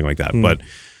carbohydrates or something like that. But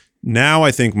now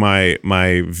I think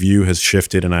my view has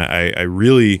shifted, and I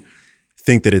really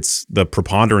think that it's the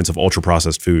preponderance of ultra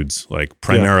processed foods, like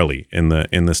primarily in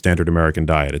the standard American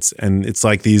diet. It's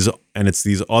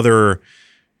these other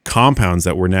compounds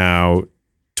that we're now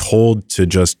told to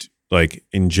just like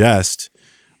ingest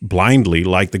blindly,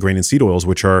 like the grain and seed oils,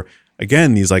 which are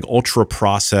again these like ultra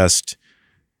processed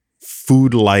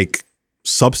food-like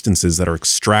substances that are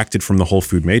extracted from the whole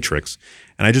food matrix.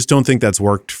 And I just don't think that's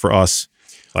worked for us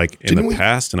like in the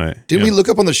past. And didn't we look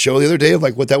up on the show the other day of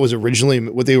like what they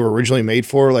were originally made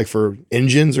for, like for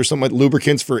engines or something, like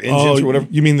lubricants for engines or whatever?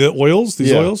 You mean the oils?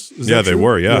 These oils? Is that they true?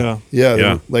 were. Yeah,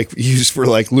 they're like used for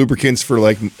like lubricants for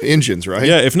like engines, right?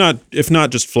 Yeah, if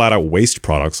not just flat out waste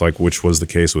products, like which was the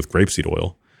case with grapeseed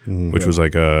oil, which was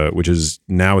like which is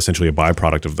now essentially a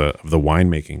byproduct of the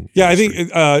winemaking. Yeah,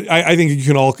 industry. I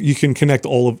think you can connect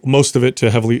most of it to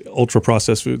heavily ultra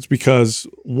processed foods because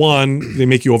one, they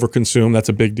make you overconsume. That's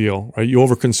a big deal, right? You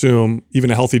overconsume even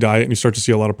a healthy diet, and you start to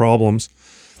see a lot of problems.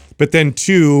 But then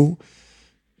two,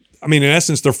 I mean, in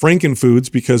essence, they're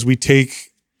frankenfoods because we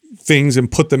take things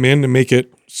and put them in to make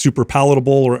it super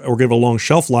palatable or give a long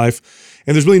shelf life,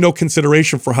 and there's really no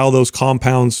consideration for how those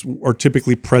compounds are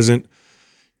typically present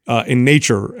in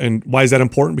nature. And why is that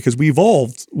important? Because we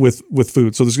evolved with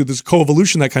food. So there's this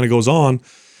coevolution that kind of goes on.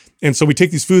 And so we take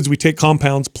these foods, we take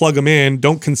compounds, plug them in,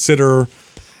 don't consider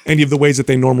any of the ways that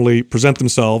they normally present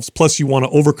themselves. Plus you want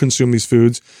to overconsume these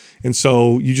foods. And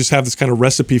so you just have this kind of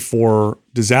recipe for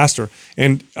disaster.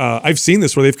 And I've seen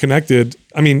this where they've connected.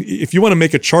 I mean, if you want to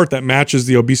make a chart that matches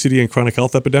the obesity and chronic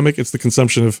health epidemic, it's the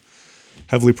consumption of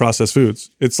heavily processed foods.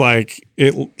 It's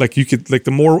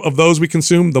the more of those we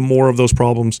consume, the more of those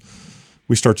problems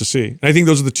we start to see. And I think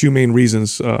those are the two main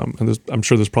reasons. And I'm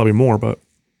sure there's probably more, but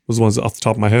those are the ones off the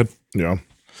top of my head. Yeah.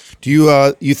 Do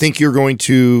you think you're going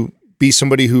to be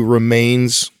somebody who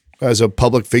remains as a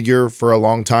public figure for a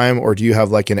long time, or do you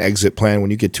have like an exit plan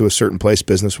when you get to a certain place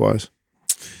business wise?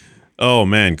 Oh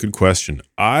man, good question.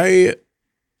 I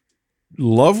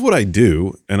love what I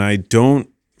do, and I don't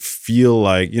feel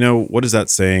like, what is that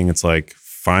saying? It's like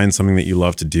find something that you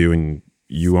love to do and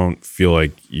you won't feel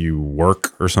like you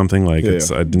work or something. Like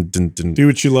I didn't do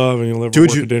what you love and you'll never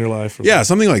work a day in your life. Yeah,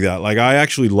 something like that. Like I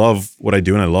actually love what I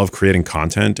do and I love creating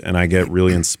content, and I get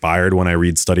really inspired when I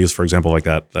read studies, for example, like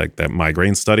that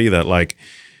migraine study that like,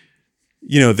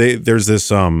 there's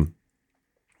this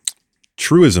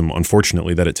truism,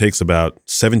 unfortunately, that it takes about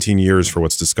 17 years for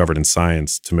what's discovered in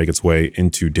science to make its way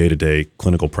into day-to-day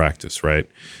clinical practice, right?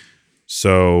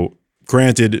 So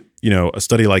granted, a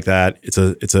study like that,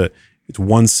 it's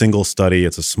one single study,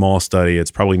 it's a small study,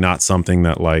 it's probably not something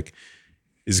that like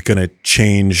is going to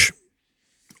change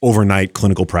overnight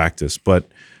clinical practice. But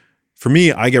for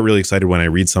me, I get really excited when I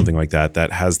read something like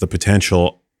that has the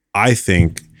potential, I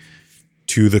think,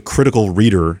 to the critical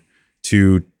reader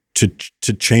to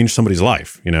change somebody's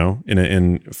life,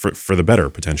 for the better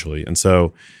potentially. And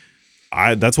so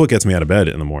that's what gets me out of bed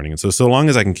in the morning. And so long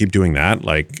as I can keep doing that,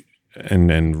 like,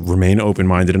 and remain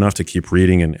open-minded enough to keep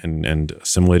reading and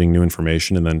assimilating new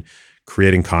information, and then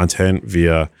creating content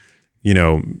via,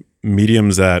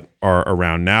 mediums that are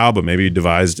around now, but maybe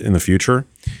devised in the future,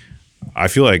 I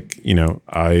feel like,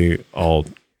 I'll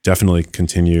definitely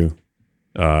continue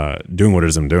doing what it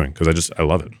is I'm doing, because I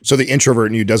love it. So the introvert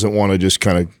in you doesn't want to just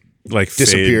kind of Like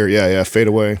disappear. Fade. Fade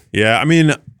away. Yeah. I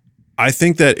mean, I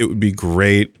think that it would be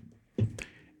great.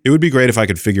 It would be great if I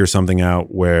could figure something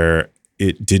out where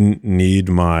it didn't need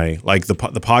my, like the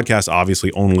podcast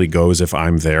obviously only goes if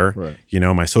I'm there. Right.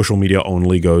 My social media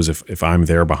only goes if I'm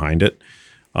there behind it.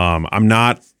 I'm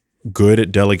not good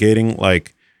at delegating,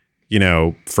 like,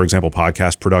 for example,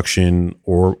 podcast production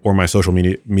or my social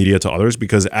media to others,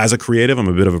 because as a creative, I'm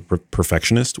a bit of a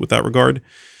perfectionist with that regard.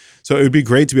 So it would be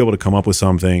great to be able to come up with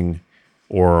something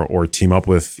or team up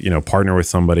with, partner with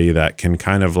somebody that can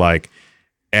kind of like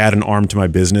add an arm to my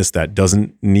business that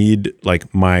doesn't need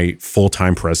like my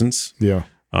full-time presence. Yeah.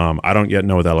 I don't yet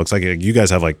know what that looks like. You guys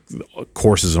have like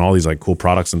courses and all these like cool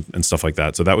products and stuff like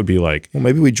that. So that would be like, well,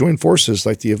 maybe we join forces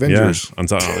like the Avengers.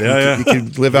 Yeah. You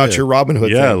could live out your Robin Hood.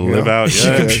 Yeah, thing, live out.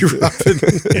 Yeah.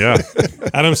 Yeah.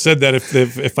 Adam said that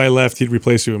if I left, he'd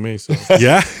replace you and me. So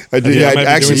Yeah. I do. Yeah, I might Yeah, be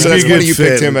actually, doing so that. that's Be a funny good you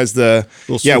picked fit. him as the.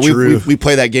 Little Yeah, switcheroo. we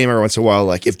play that game every once in a while.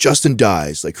 Like if Justin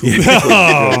dies, like who?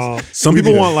 oh, Some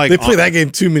people want like They play that game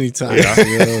too many times.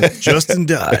 Justin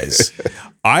dies.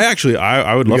 I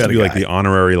would love to got be a like guy. the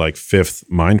honorary like 5th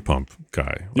Mind Pump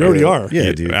guy. you already are.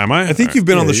 Yeah, dude. Am I? I think you've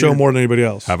been on the show more than anybody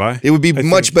else. Have I? It would be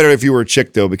much better if you were a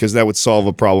chick though, because that would solve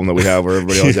a problem that we have where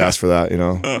everybody always asks for that.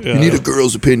 You need a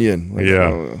girl's opinion. Like,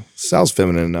 Yeah. Sal's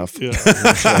feminine enough.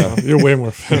 Yeah. You're way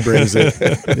more. Brings it.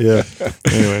 Yeah.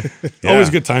 Anyway, Yeah. always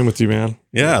a good time with you, man.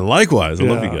 Yeah, likewise. I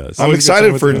love you Yeah. guys. I'm Always a good time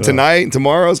excited with for you. tonight and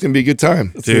tomorrow. It's gonna be a good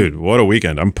time. Dude, what a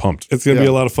weekend. I'm pumped. It's gonna be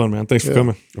Yeah. a lot of fun, man. Thanks for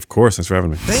coming. Of course. Thanks for having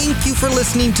me. Thank you for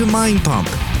listening to Mind Pump.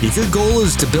 If your goal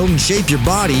is to build and shape your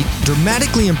body,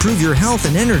 dramatically improve your health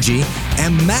and energy,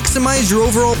 and maximize your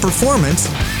overall performance,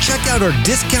 check out our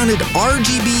discounted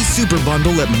RGB Super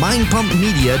Bundle at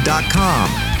mindpumpmedia.com.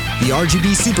 The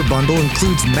RGB Super Bundle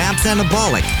includes MAPS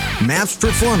Anabolic, MAPS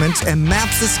Performance, and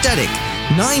MAPS Aesthetic.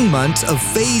 9 months of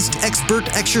phased expert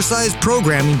exercise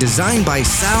programming designed by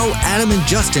Sal, Adam, and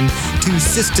Justin to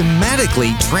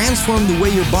systematically transform the way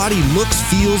your body looks,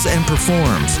 feels, and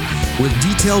performs. With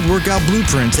detailed workout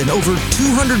blueprints and over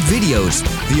 200 videos,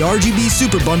 the RGB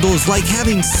Super Bundle is like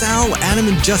having Sal, Adam,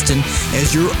 and Justin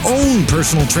as your own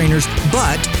personal trainers,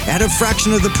 but at a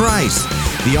fraction of the price.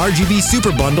 The RGB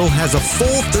Super Bundle has a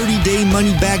full 30-day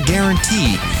money-back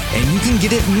guarantee, and you can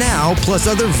get it now plus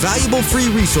other valuable free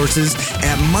resources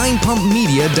at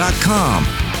mindpumpmedia.com.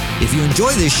 If you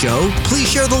enjoy this show, please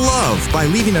share the love by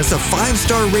leaving us a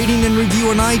 5-star rating and review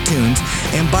on iTunes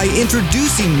and by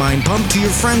introducing Mind Pump to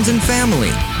your friends and family.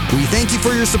 We thank you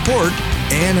for your support,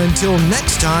 and until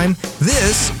next time,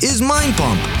 this is Mind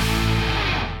Pump.